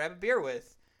guy to grab a beer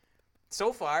with.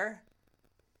 So far,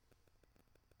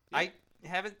 I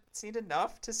haven't seen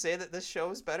enough to say that this show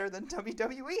is better than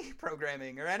WWE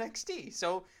programming or NXT.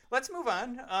 So let's move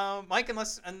on. Mike,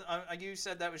 you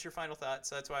said that was your final thought,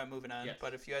 so that's why I'm moving on. Yes.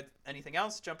 But if you had anything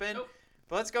else, jump in. Nope.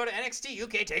 But let's go to NXT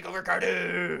UK TakeOver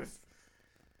Cardiff.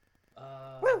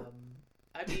 Woo!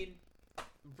 I mean,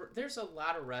 there's a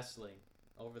lot of wrestling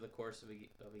over the course of a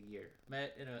year.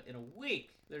 In a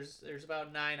week, there's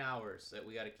about 9 hours that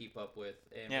we got to keep up with,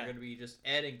 and we're going to be just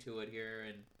adding to it here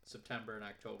in September and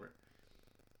October.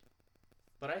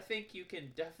 But I think you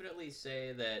can definitely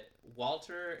say that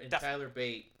Walter and Tyler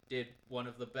Bate did one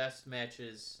of the best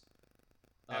matches,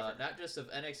 not just of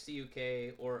NXT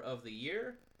UK or of the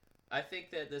year. I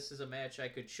think that this is a match I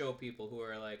could show people who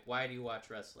are like, why do you watch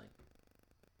wrestling?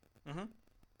 Mm-hmm.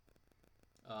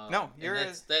 No,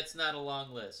 that's not a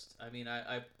long list. I mean,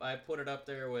 I put it up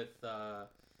there with, like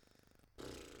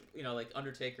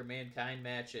Undertaker Mankind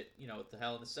match at, the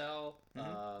Hell in a Cell.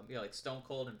 Mm-hmm. Like Stone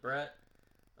Cold and Brett.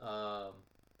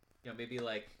 Maybe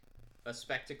like a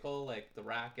spectacle like The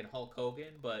Rock and Hulk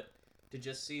Hogan, but to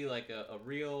just see like a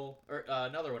real, or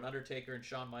another one, Undertaker and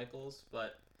Shawn Michaels.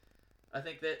 But I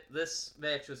think that this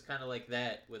match was kind of like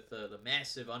that with the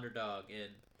massive underdog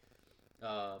and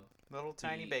little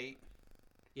tiny Bate.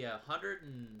 Yeah, what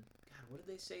did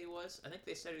they say he was? I think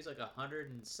they said he was like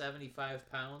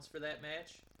 175 pounds for that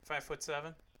match.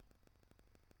 5'7".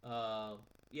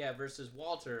 Yeah, versus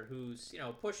Walter, who's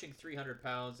pushing 300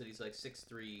 pounds, and he's like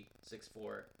 6'3",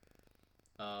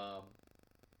 6'4".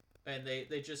 And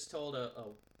they just told a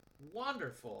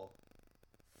wonderful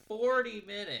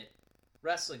 40-minute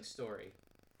wrestling story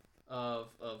of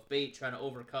Bate trying to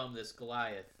overcome this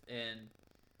Goliath, and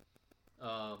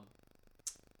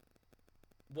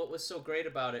what was so great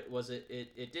about it was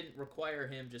it didn't require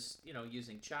him just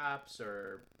using chops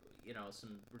or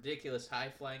some ridiculous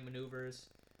high-flying maneuvers.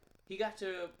 He got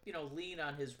to lean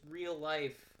on his real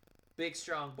life big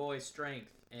strong boy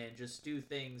strength and just do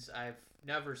things I've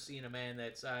never seen a man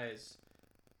that size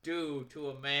do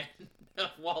to a man of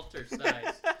Walter's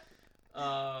size.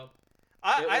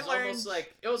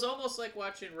 It was almost like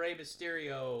watching Rey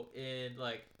Mysterio in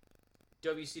like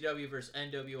WCW versus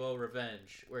NWO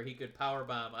Revenge, where he could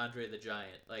powerbomb Andre the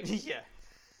Giant. Like, yeah.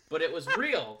 But it was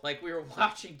real. Like, we were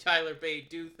watching Tyler Bate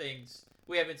do things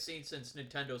we haven't seen since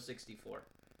Nintendo 64.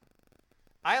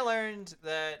 I learned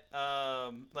that,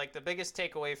 the biggest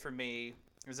takeaway for me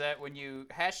is that when you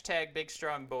hashtag Big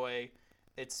Strong Boy,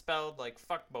 it's spelled like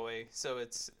fuckboy, so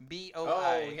it's B-O-I.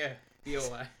 Oh, yeah.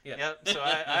 B-O-I. Yeah. Yep, so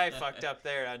I fucked up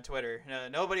there on Twitter.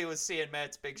 Nobody was seeing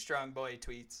Matt's Big Strong Boy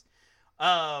tweets.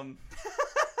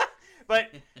 But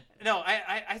no,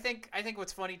 I think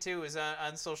what's funny too is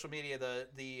on social media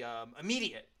the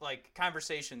immediate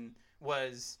conversation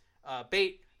was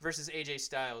Bate versus AJ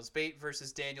Styles, Bate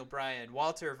versus Daniel Bryan,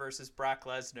 Walter versus Brock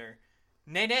Lesnar.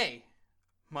 Nay,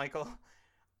 Michael,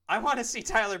 I want to see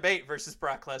Tyler Bate versus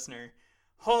Brock Lesnar.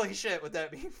 Holy shit, would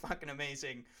that be fucking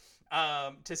amazing?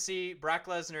 To see Brock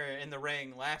Lesnar in the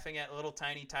ring laughing at little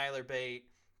tiny Tyler Bate,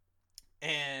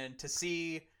 and to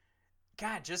see,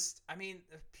 God,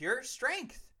 pure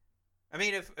strength. I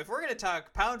mean, if we're going to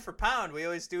talk pound for pound, we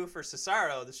always do for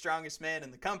Cesaro, the strongest man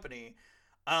in the company.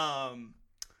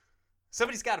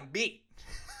 Somebody's got him beat.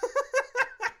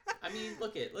 I mean,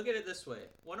 look at it this way.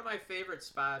 One of my favorite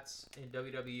spots in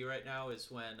WWE right now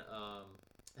is when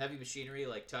Heavy Machinery,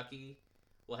 like Tucky,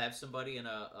 will have somebody in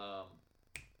a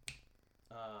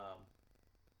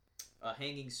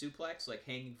hanging suplex, like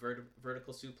hanging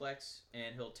vertical suplex,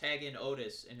 and he'll tag in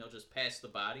Otis, and he'll just pass the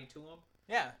body to him.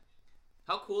 Yeah.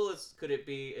 How cool could it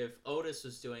be if Otis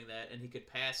was doing that, and he could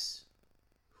pass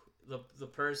the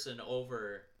person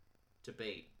over to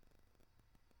Bate?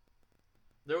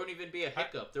 There wouldn't even be a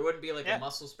hiccup. There wouldn't be like a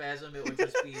muscle spasm. It would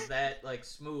just be that like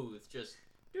smooth, just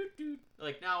doot doot.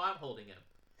 Like now I'm holding him.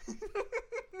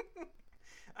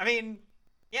 I mean,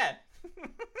 yeah.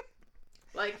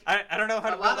 Like I don't know how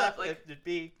to lot that. of, like, it'd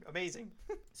be amazing.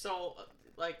 So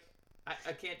like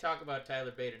I can't talk about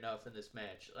Tyler Bate enough in this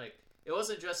match. Like it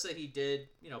wasn't just that he did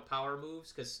power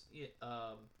moves, because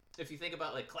if you think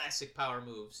about like classic power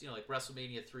moves, like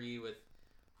WrestleMania 3 with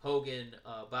Hogan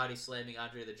body slamming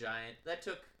Andre the Giant, that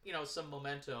took some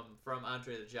momentum from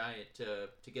Andre the Giant to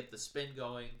get the spin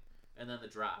going and then the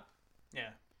drop. Yeah.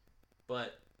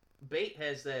 But Bate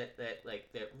has that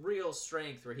real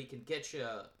strength where he can get you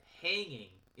hanging,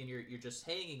 and you're just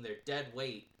hanging there dead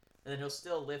weight, and then he'll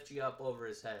still lift you up over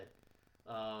his head.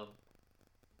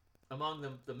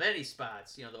 Among the many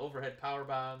spots, the overhead power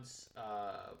bombs,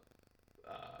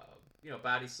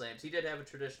 body slams. He did have a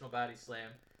traditional body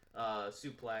slam,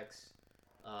 suplex.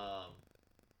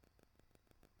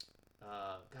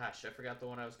 Gosh, I forgot the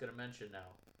one I was going to mention now.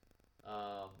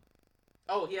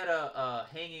 He had a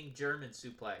hanging German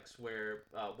suplex where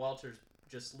Walter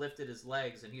just lifted his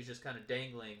legs and he was just kind of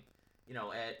dangling,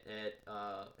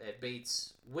 at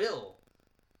Bate's will,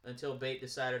 until Bate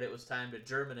decided it was time to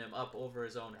German him up over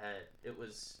his own head. It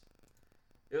was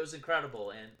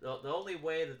incredible, and the only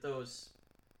way that those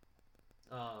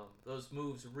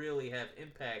moves really have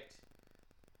impact,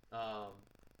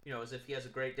 is if he has a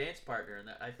great dance partner, and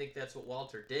I think that's what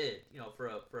Walter did. For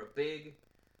a big,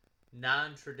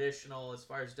 non-traditional, as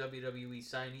far as WWE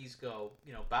signees go,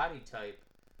 body type.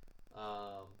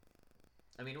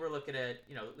 I mean, we're looking at,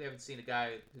 we haven't seen a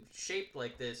guy who's shaped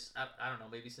like this, I don't know,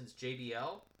 maybe since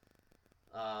JBL.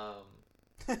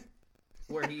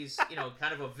 Where he's,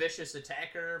 kind of a vicious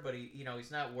attacker, but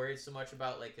he's not worried so much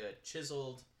about like a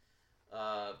chiseled,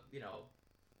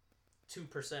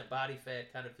 2% body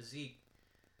fat kind of physique.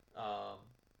 I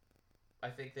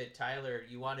think that Tyler,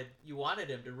 you wanted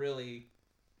him to really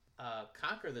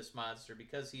conquer this monster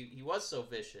because he was so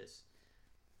vicious.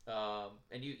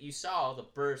 And you saw the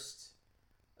burst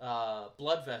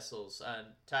blood vessels on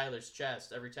Tyler's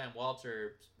chest every time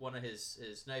one of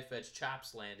his knife edge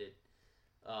chops landed.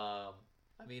 I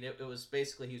mean, it was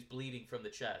basically he was bleeding from the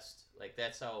chest. Like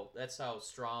that's how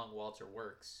strong Walter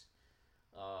works.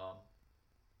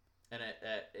 And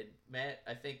Matt,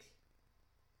 I think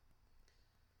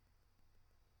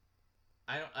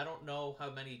I don't know how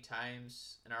many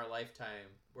times in our lifetime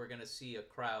we're gonna see a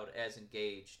crowd as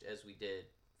engaged as we did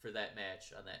for that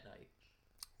match on that night.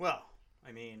 Well,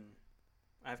 I mean,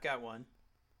 I've got one.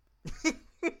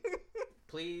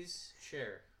 Please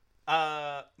share.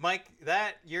 Mike,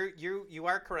 that you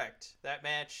are correct. That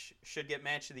match should get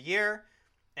match of the year,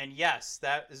 and yes,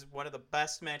 that is one of the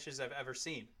best matches I've ever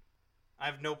seen. I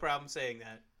have no problem saying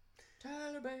that.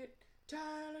 Tyler Bate,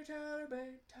 Tyler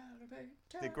Bate, Tyler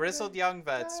Bate. The Grizzled Young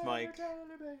Vets, Mike,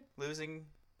 losing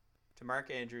to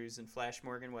Mark Andrews and Flash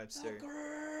Morgan Webster. The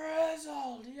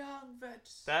Grizzled Young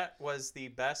Vets. That was the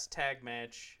best tag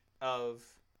match of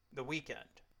the weekend.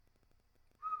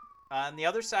 On the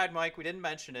other side, Mike, we didn't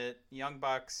mention it. Young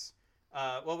Bucks.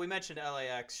 We mentioned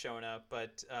LAX showing up,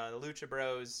 but the Lucha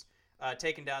Bros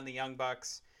taking down the Young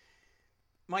Bucks.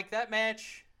 Mike, that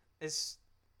match is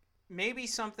maybe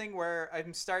something where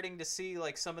I'm starting to see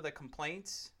like some of the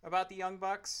complaints about the Young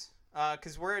Bucks.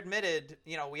 Because we're admitted,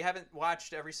 we haven't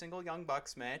watched every single Young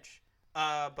Bucks match.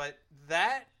 But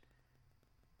that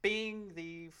being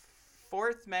the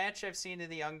fourth match I've seen of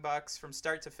the Young Bucks from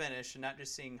start to finish, and not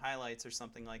just seeing highlights or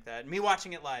something like that. And me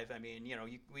watching it live, I mean,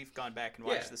 we've gone back and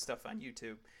watched this stuff on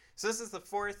YouTube. So this is the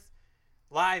fourth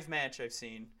live match I've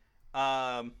seen.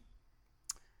 It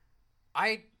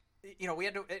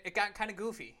got kind of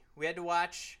goofy. We had to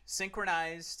watch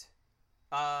synchronized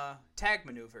tag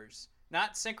maneuvers.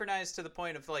 Not synchronized to the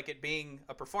point of like it being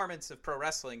a performance of pro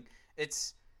wrestling.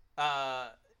 It's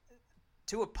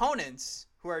two opponents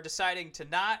who are deciding to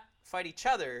not fight each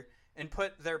other and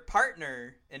put their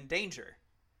partner in danger.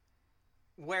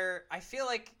 Where I feel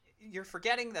like you're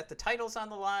forgetting that the title's on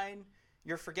the line,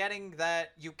 you're forgetting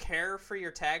that you care for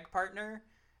your tag partner,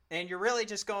 and you're really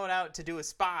just going out to do a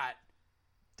spot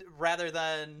rather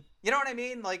than, you know what I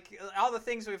mean? Like all the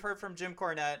things we've heard from Jim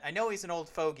Cornette. I know he's an old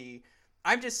fogey.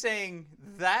 I'm just saying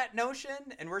that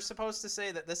notion, and we're supposed to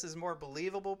say that this is more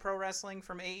believable pro wrestling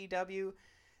from AEW.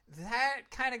 That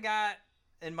kind of got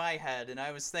in my head, and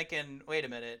I was thinking, wait a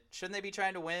minute, shouldn't they be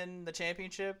trying to win the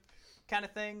championship kind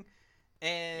of thing?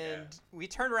 And we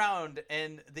turned around,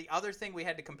 and the other thing we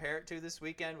had to compare it to this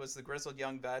weekend was the Grizzled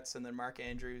Young Vets and then Mark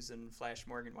Andrews and Flash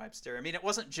Morgan Webster. I mean, it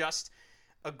wasn't just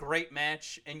a great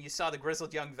match, and you saw the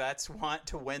Grizzled Young Vets want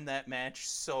to win that match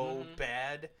so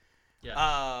bad.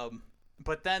 Yeah.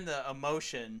 but then the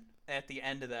emotion at the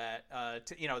end of that,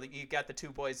 you got the two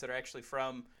boys that are actually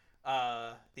from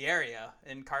the area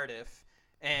in Cardiff,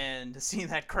 and seeing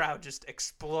that crowd just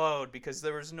explode because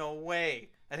there was no way.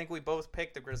 I think we both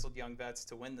picked the Grizzled Young Vets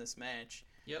to win this match.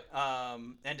 Yep.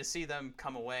 And to see them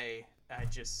come away, God,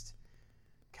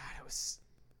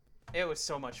 it was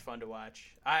so much fun to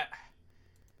watch. I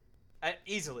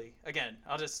easily, again,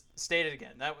 I'll just state it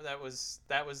again. That was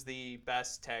the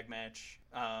best tag match.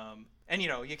 And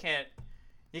you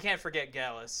can't forget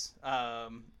Gallus.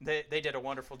 They did a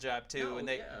wonderful job too, and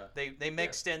they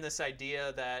mixed in this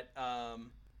idea that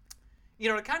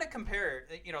to kind of compare,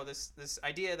 this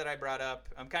idea that I brought up.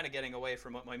 I'm kind of getting away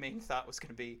from what my main thought was going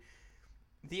to be.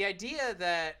 The idea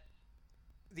that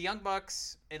the Young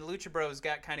Bucks and Lucha Bros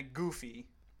got kind of goofy,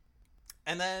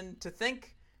 and then to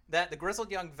think that the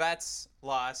Grizzled Young Vets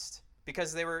lost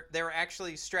because they were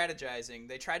actually strategizing.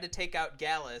 They tried to take out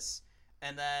Gallus,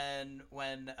 and then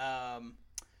when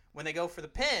they go for the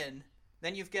pin,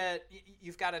 then you've got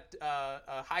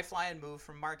a high flying move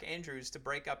from Mark Andrews to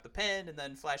break up the pin, and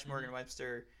then Flash Morgan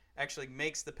Webster actually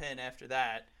makes the pin after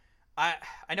that. I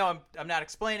know I'm not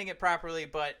explaining it properly,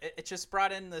 but it just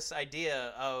brought in this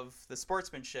idea of the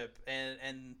sportsmanship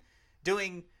and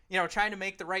doing, trying to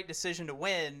make the right decision to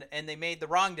win, and they made the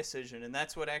wrong decision, and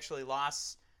that's what actually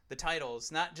lost the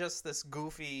titles. Not just this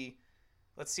goofy,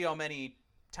 let's see how many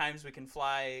times we can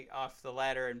fly off the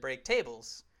ladder and break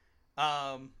tables.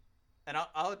 And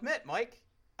I'll admit, Mike,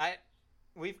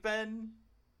 we've been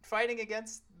fighting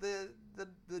against the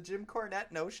Jim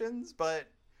Cornette notions, but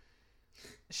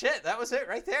shit, that was it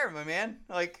right there, my man.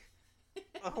 Like,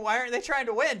 why aren't they trying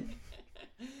to win?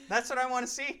 That's what I want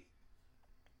to see.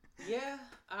 Yeah,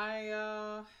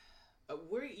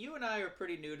 you and I are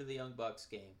pretty new to the Young Bucks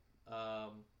game.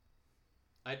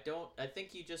 I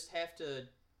think you just have to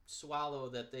swallow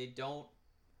that they don't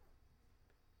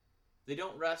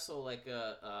wrestle like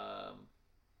a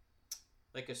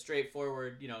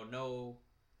straightforward,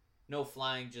 no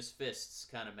flying, just fists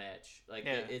kind of match. Like,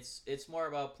 yeah. It's more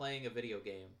about playing a video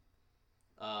game.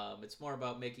 It's more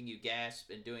about making you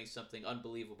gasp and doing something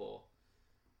unbelievable.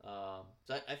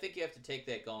 So I think you have to take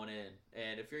that going in.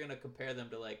 And if you're gonna compare them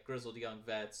to like Grizzled Young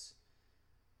Vets,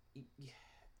 it's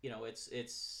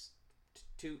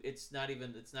not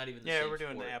even the same we're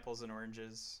doing sport. The apples and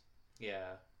oranges.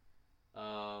 Yeah.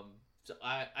 So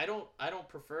I don't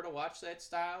prefer to watch that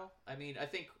style. I mean, I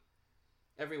think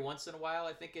every once in a while,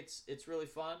 I think it's really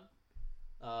fun.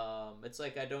 It's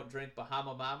like I don't drink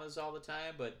Bahama Mamas all the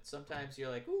time, but sometimes you're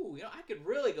like, ooh, I could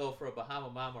really go for a Bahama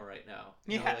Mama right now.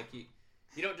 Like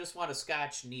you don't just want a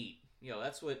Scotch neat.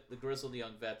 That's what the Grizzled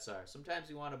Young Vets are. Sometimes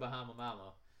you want a Bahama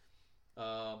Mama.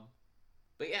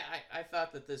 But yeah, I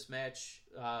thought that this match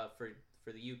for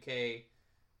the UK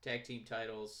tag team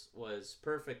titles was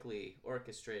perfectly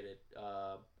orchestrated.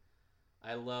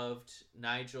 I loved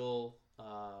Nigel.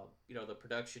 The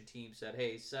production team said,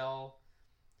 hey, sell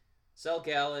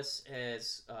Gallus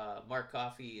as Mark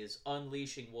Coffey is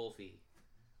unleashing Wolfie.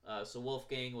 So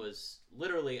Wolfgang was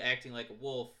literally acting like a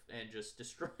wolf and just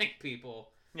destroying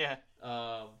people. Yeah.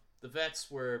 The Vets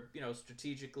were,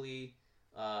 strategically,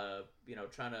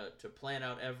 trying to plan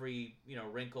out every,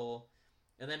 wrinkle.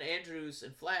 And then Andrews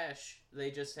and Flash,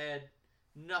 they just had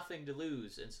nothing to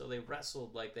lose, and so they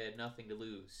wrestled like they had nothing to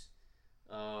lose.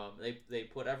 They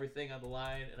put everything on the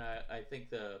line, and I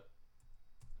think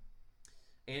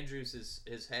Andrews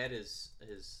has had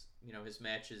his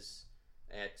matches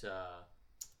at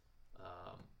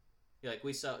like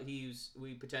we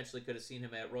potentially could have seen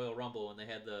him at Royal Rumble when they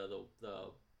had the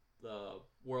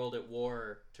World at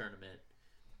War tournament.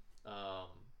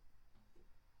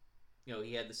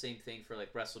 He had the same thing for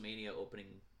like WrestleMania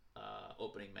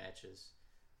opening matches.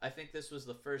 I think this was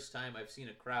the first time I've seen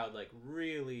a crowd like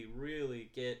really, really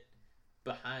get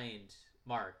behind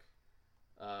Mark.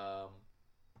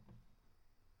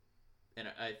 And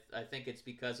I think it's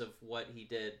because of what he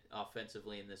did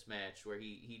offensively in this match, where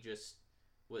he just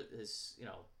with his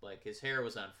his hair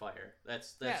was on fire.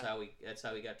 That's how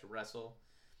he got to wrestle.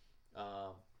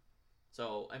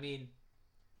 So I mean,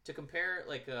 to compare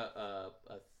like a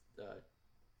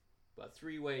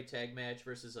three-way tag match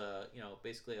versus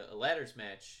basically a ladders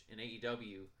match in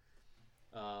AEW,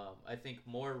 I think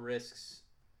more risks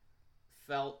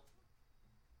felt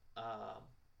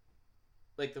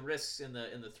like the risks in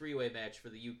the three-way match for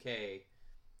the UK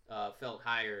felt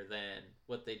higher than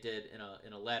what they did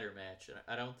in a ladder match. And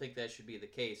I don't think that should be the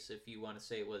case if you want to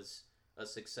say it was a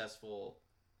successful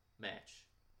match.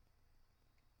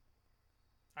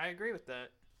 I agree with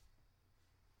that.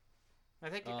 I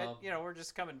think we're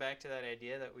just coming back to that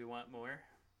idea that we want more.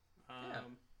 Yeah.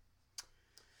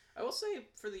 I will say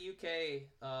for the UK,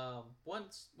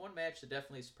 one match that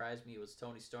definitely surprised me was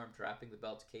Toni Storm dropping the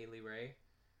belt to Kaylee Ray.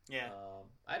 Yeah.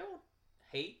 I don't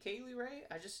hate Kaylee Ray.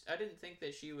 I didn't think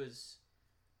that she was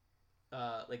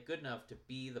like good enough to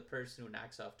be the person who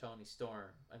knocks off Toni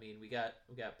Storm. I mean, we got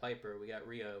Piper, we got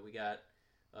Rhea, we got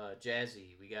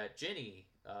Jazzy, we got Ginny.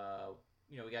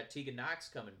 We got Tegan Knox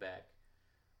coming back.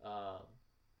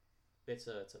 It's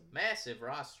a massive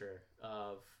roster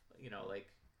of like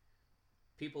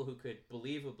people who could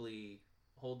believably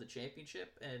hold the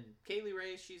championship. And Kaylee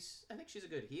Ray, I think she's a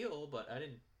good heel, but I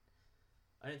didn't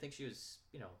think she was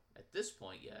at this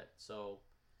point yet. So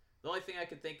the only thing I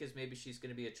could think is maybe she's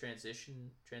going to be a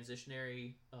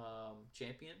transitionary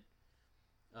champion,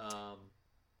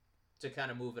 to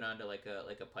kind of move it on to like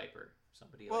a Piper,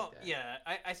 somebody like that. Yeah,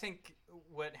 I think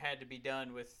what had to be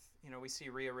done with we see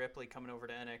Rhea Ripley coming over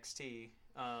to NXT.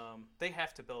 They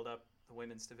have to build up the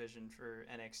women's division for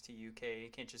NXT UK. You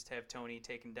can't just have Toni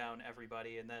taking down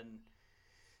everybody and then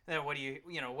what do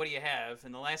you have?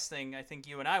 And the last thing I think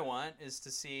you and I want is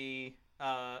to see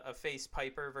a face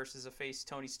Piper versus a face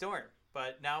Toni Storm.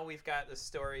 But now we've got the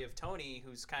story of Toni,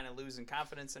 who's kind of losing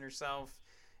confidence in herself,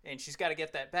 and she's got to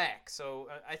get that back. So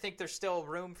I think there's still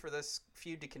room for this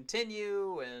feud to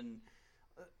continue, and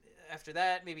after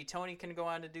that, maybe Toni can go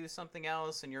on to do something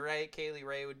else. And you're right, Kaylee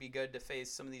Ray would be good to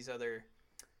face some of these other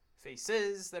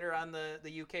faces that are on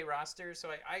the UK roster. So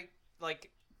I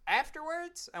like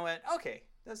afterwards, I went, okay,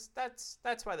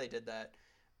 that's why they did that.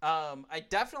 I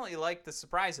definitely liked the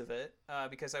surprise of it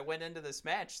because I went into this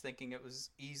match thinking it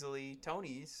was easily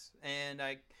Toni's, and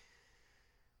I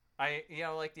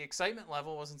like the excitement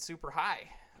level wasn't super high.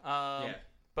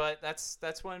 But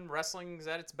that's when wrestling's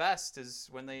at its best, is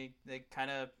when they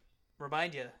kind of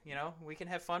remind you, we can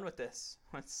have fun with this.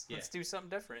 Let's do something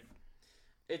different.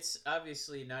 It's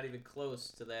obviously not even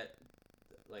close to that,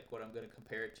 like what I'm going to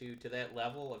compare it to that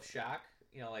level of shock.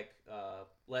 Like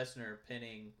Lesnar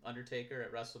pinning Undertaker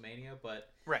at WrestleMania, but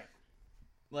right,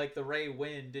 like the Ray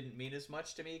win didn't mean as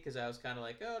much to me because I was kind of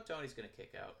like, oh, Toni's gonna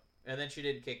kick out, and then she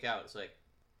didn't kick out. It's like,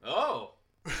 oh.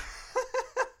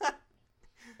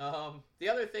 The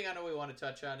other thing I know we want to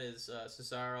touch on is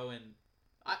Cesaro, and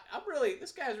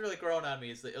this guy's really grown on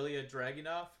me. Is the Ilya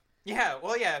Dragunov? Yeah,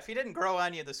 well, yeah. If he didn't grow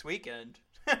on you this weekend,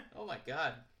 oh my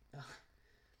god.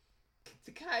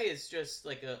 The guy is just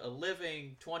like a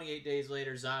living 28 days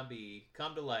later zombie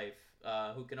come to life,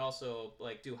 who can also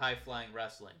like do high flying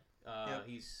wrestling. Yep.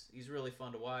 He's really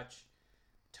fun to watch.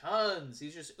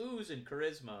 He's just oozing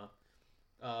charisma.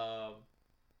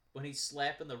 When he's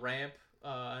slapping the ramp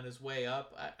on his way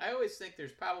up, I always think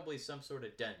there's probably some sort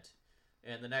of dent,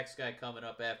 and the next guy coming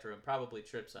up after him probably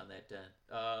trips on that dent.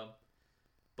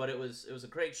 But it was a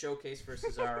great showcase for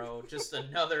Cesaro. Just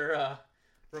another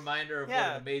reminder of what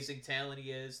an amazing talent he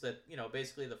is, that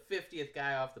basically the 50th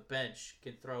guy off the bench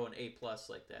can throw an A+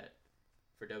 like that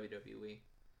for WWE.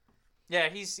 Yeah,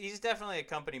 he's definitely a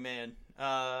company man.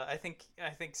 I think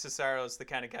Cesaro's the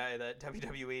kind of guy that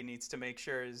WWE needs to make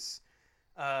sure is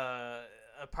a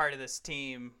part of this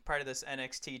team, part of this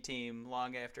NXT team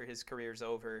long after his career's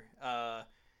over.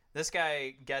 This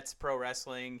guy gets pro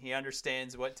wrestling. He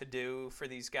understands what to do for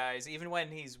these guys, even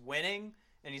when he's winning.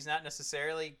 And he's not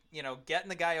necessarily, getting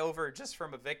the guy over just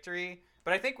from a victory.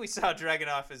 But I think we saw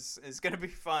Dragunov is going to be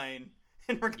fine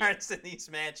in regards to these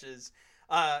matches.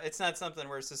 It's not something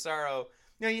where Cesaro,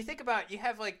 you think about, you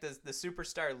have like the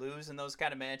superstar lose in those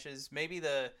kind of matches. Maybe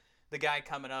the guy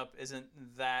coming up isn't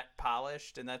that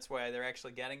polished, and that's why they're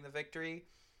actually getting the victory.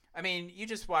 I mean, you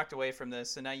just walked away from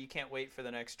this, and now you can't wait for the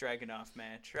next Dragunov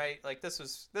match, right? Like this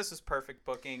was perfect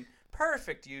booking.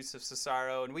 Perfect use of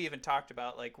Cesaro, and we even talked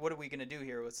about like what are we going to do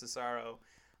here with Cesaro,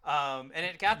 and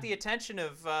it got the attention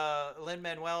of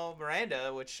Lin-Manuel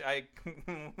Miranda, which I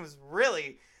was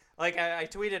really like I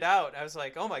tweeted out. I was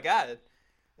like, oh my god,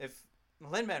 if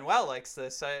Lin-Manuel likes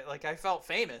this, I felt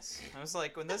famous. I was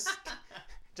like, when this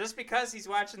just because he's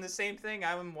watching the same thing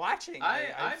I'm watching,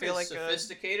 I feel as like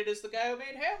sophisticated as the guy who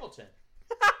made Hamilton.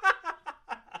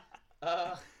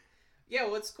 Yeah,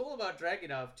 what's cool about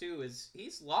Dragunov, too, is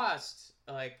he's lost,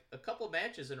 like, a couple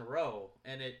matches in a row,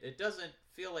 and it doesn't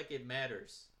feel like it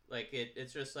matters. Like,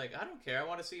 it's just like, I don't care, I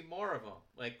want to see more of them.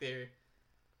 Like, they're,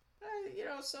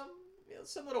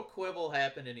 some little quibble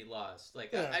happened and he lost. Like,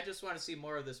 yeah. I just want to see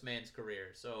more of this man's career.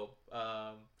 So,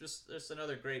 just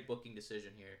another great booking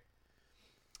decision here.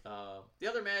 The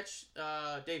other match,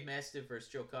 Dave Mastiff versus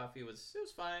Joe Coffey, was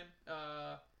fine.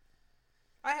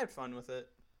 I had fun with it.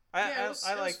 It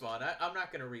was fun. I'm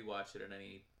not going to rewatch it at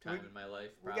any time in my life.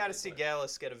 We got to see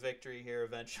Gallus get a victory here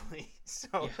eventually,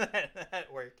 so yeah.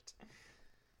 that worked.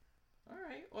 All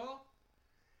right, well,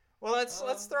 Well,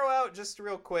 let's throw out just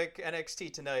real quick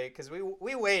NXT tonight because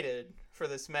we waited for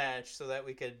this match so that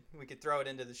we could throw it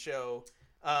into the show.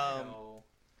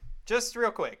 Just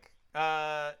real quick.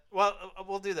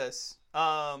 We'll do this.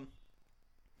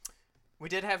 We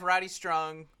did have Roddy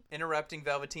Strong interrupting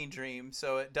Velveteen Dream,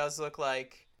 so it does look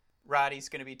like Roddy's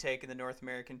going to be taking the North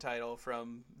American title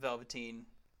from Velveteen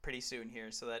pretty soon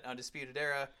here. So that Undisputed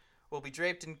Era will be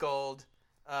draped in gold.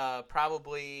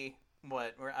 Probably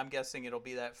I'm guessing it'll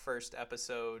be that first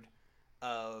episode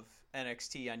of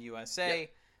NXT on USA.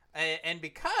 Yep. And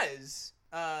because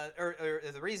or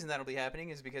the reason that'll be happening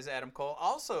is because Adam Cole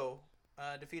also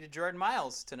defeated Jordan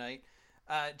Miles tonight.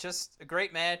 Just a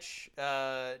great match.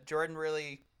 Jordan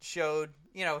really showed,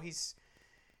 he's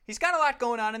got a lot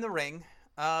going on in the ring.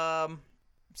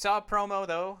 Saw a promo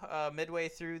though, midway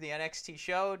through the NXT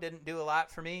show. Didn't do a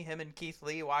lot for me. Him and Keith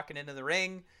Lee walking into the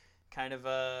ring, kind of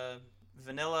a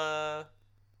vanilla,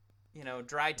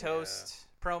 dry toast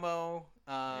promo.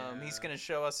 He's gonna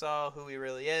show us all who he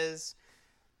really is.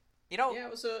 It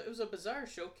was a bizarre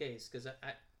showcase because I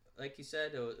like you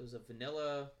said, it was a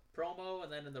vanilla promo,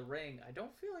 and then in the ring, I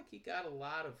don't feel like he got a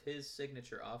lot of his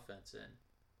signature offense in.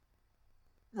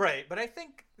 Right, but I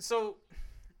think so.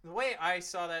 The way I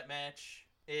saw that match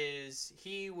is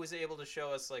he was able to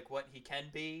show us like what he can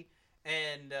be,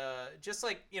 and just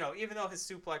like even though his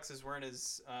suplexes weren't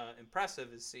as impressive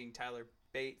as seeing Tyler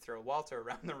Bate throw Walter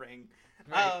around the ring,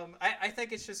 right. I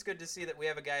think it's just good to see that we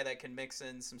have a guy that can mix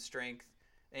in some strength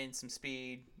and some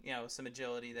speed, some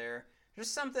agility there.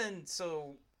 Just something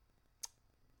so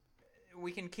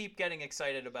we can keep getting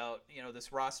excited about,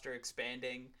 this roster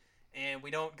expanding, and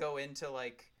we don't go into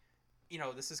like,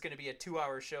 this is going to be a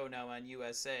 2-hour show now on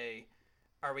USA.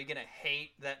 Are we going to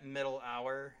hate that middle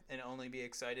hour and only be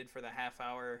excited for the half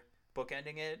hour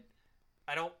bookending it?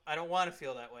 I don't want to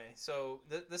feel that way. So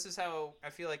this is how I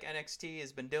feel like NXT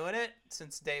has been doing it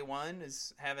since day one,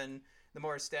 is having the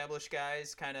more established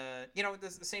guys kind of,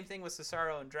 the same thing with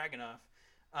Cesaro and Dragunov.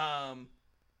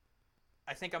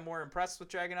 I think I'm more impressed with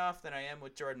Dragunov than I am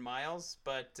with Jordan Miles,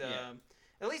 but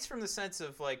at least from the sense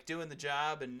of like doing the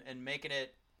job and making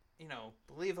it,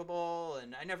 believable.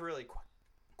 And I never really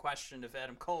questioned if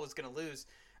Adam Cole was going to lose,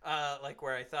 like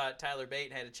where I thought Tyler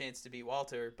Bate had a chance to beat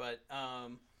Walter. But, I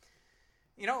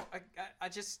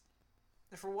just,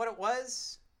 for what it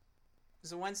was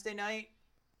a Wednesday night,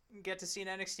 get to see an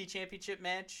NXT Championship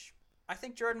match. I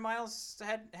think Jordan Miles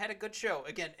had a good show,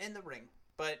 again, in the ring.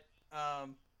 But,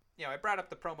 I brought up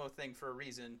the promo thing for a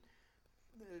reason.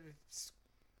 It's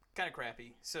kind of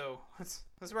crappy. So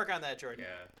let's work on that, Jordan.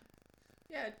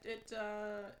 Yeah,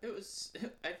 it was.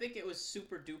 I think it was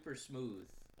super duper smooth.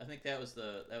 I think that was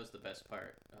the best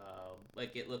part.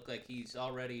 Like it looked like he's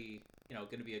already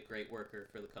going to be a great worker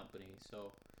for the company.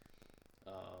 So.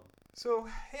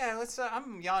 Let's.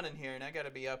 I'm yawning here, and I got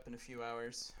to be up in a few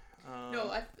hours.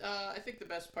 I think the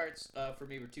best parts for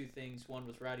me were two things. One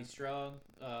was Roddy Strong,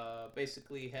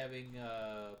 basically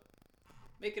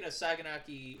making a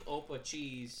Saganaki Oppa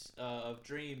cheese of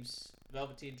Dreams,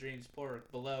 Velveteen Dreams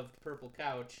pork, beloved purple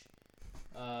couch.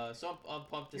 So I'm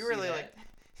pumped to see really that.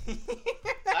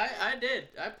 I did.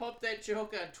 I pumped that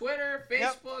joke on Twitter,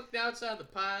 Facebook. Now it's on the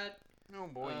pod. Oh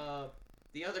boy.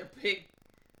 The other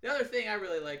thing I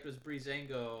really liked was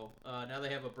Breezango. Now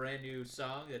they have a brand new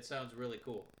song that sounds really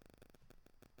cool.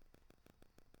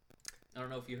 I don't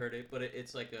know if you heard it, but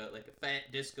it's like a fat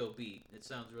disco beat. It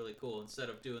sounds really cool instead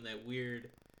of doing that weird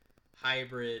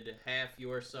hybrid, half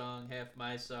your song, half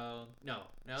my song. No,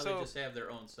 now they just have their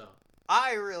own song.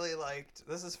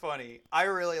 This is funny, I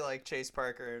really liked Chase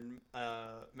Parker and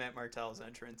Matt Martell's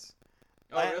entrance.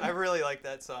 Oh, really? I really liked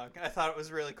that song. I thought it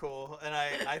was really cool, and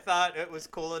I thought it was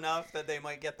cool enough that they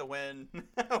might get the win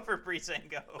over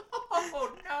Breezango.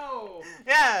 Oh, no!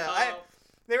 Yeah,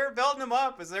 they were building them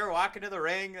up as they were walking to the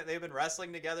ring. They've been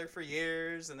wrestling together for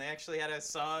years, and they actually had a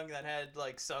song that had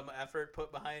like some effort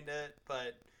put behind it,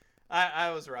 but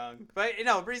I was wrong. But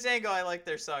Breezango, I like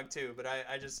their song too, but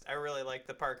I really like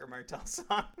the Parker Martell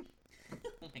song.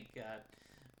 Oh my god.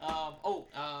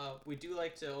 We do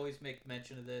like to always make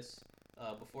mention of this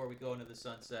before we go into the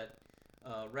sunset.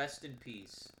 Rest in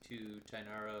peace to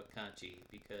Tainara Kanchi,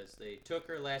 because they took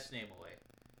her last name away.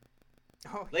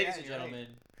 Oh, Ladies and gentlemen,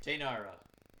 right. Tainara.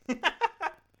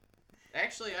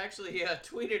 Actually, I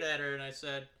tweeted at her and I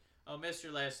said, "I'll miss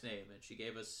your last name," and she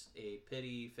gave us a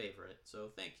pity favorite. So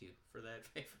thank you for that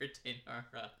favorite,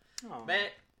 Tainara. Aww.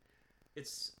 Matt,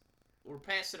 we're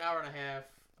past an hour and a half.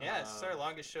 Yeah, it's our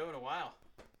longest show in a while.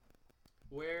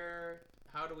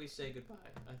 How do we say goodbye?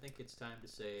 I think it's time to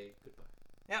say goodbye.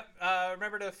 Yep.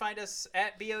 Remember to find us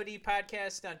at BOD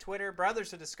Podcast on Twitter.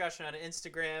 Brothers of Discussion on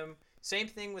Instagram. Same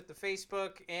thing with the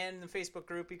Facebook and the Facebook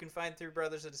group. You can find through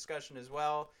Brothers of Discussion as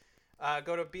well.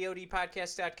 Go to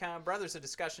bodpodcast.com,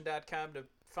 brothersofdiscussion.com to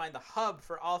find the hub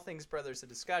for all things Brothers of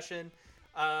Discussion.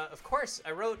 Of course,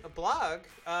 I wrote a blog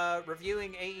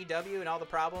reviewing AEW and all the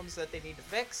problems that they need to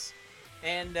fix.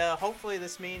 And hopefully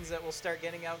this means that we'll start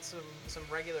getting out some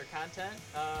regular content.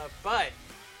 But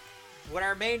what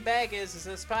our main bag is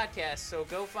this podcast. So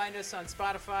go find us on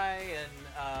Spotify and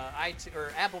iTunes,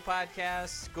 or Apple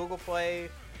Podcasts, Google Play.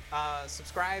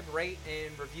 Subscribe, rate,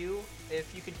 and review.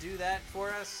 If you can do that for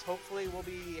us, hopefully we'll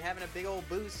be having a big old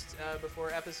boost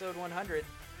before episode 100,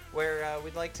 where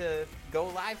we'd like to go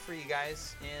live for you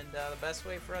guys. And the best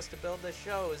way for us to build this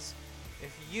show is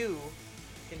if you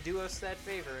can do us that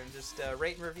favor and just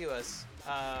rate and review us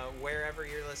wherever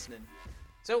you're listening.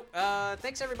 So,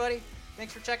 thanks everybody.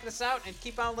 Thanks for checking us out, and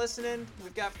keep on listening.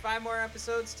 We've got 5 more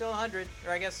episodes, still 100,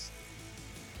 or I guess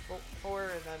 4,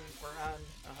 and then we're on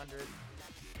 100.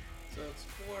 So it's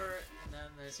 4, and then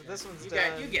there's... So this one's you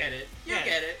done. You get it. You Yeah.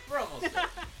 get it. We're almost done.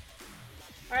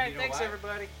 All right, You know thanks why?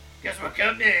 everybody. Guess we're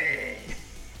coming.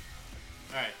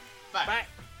 All right. Bye. Bye.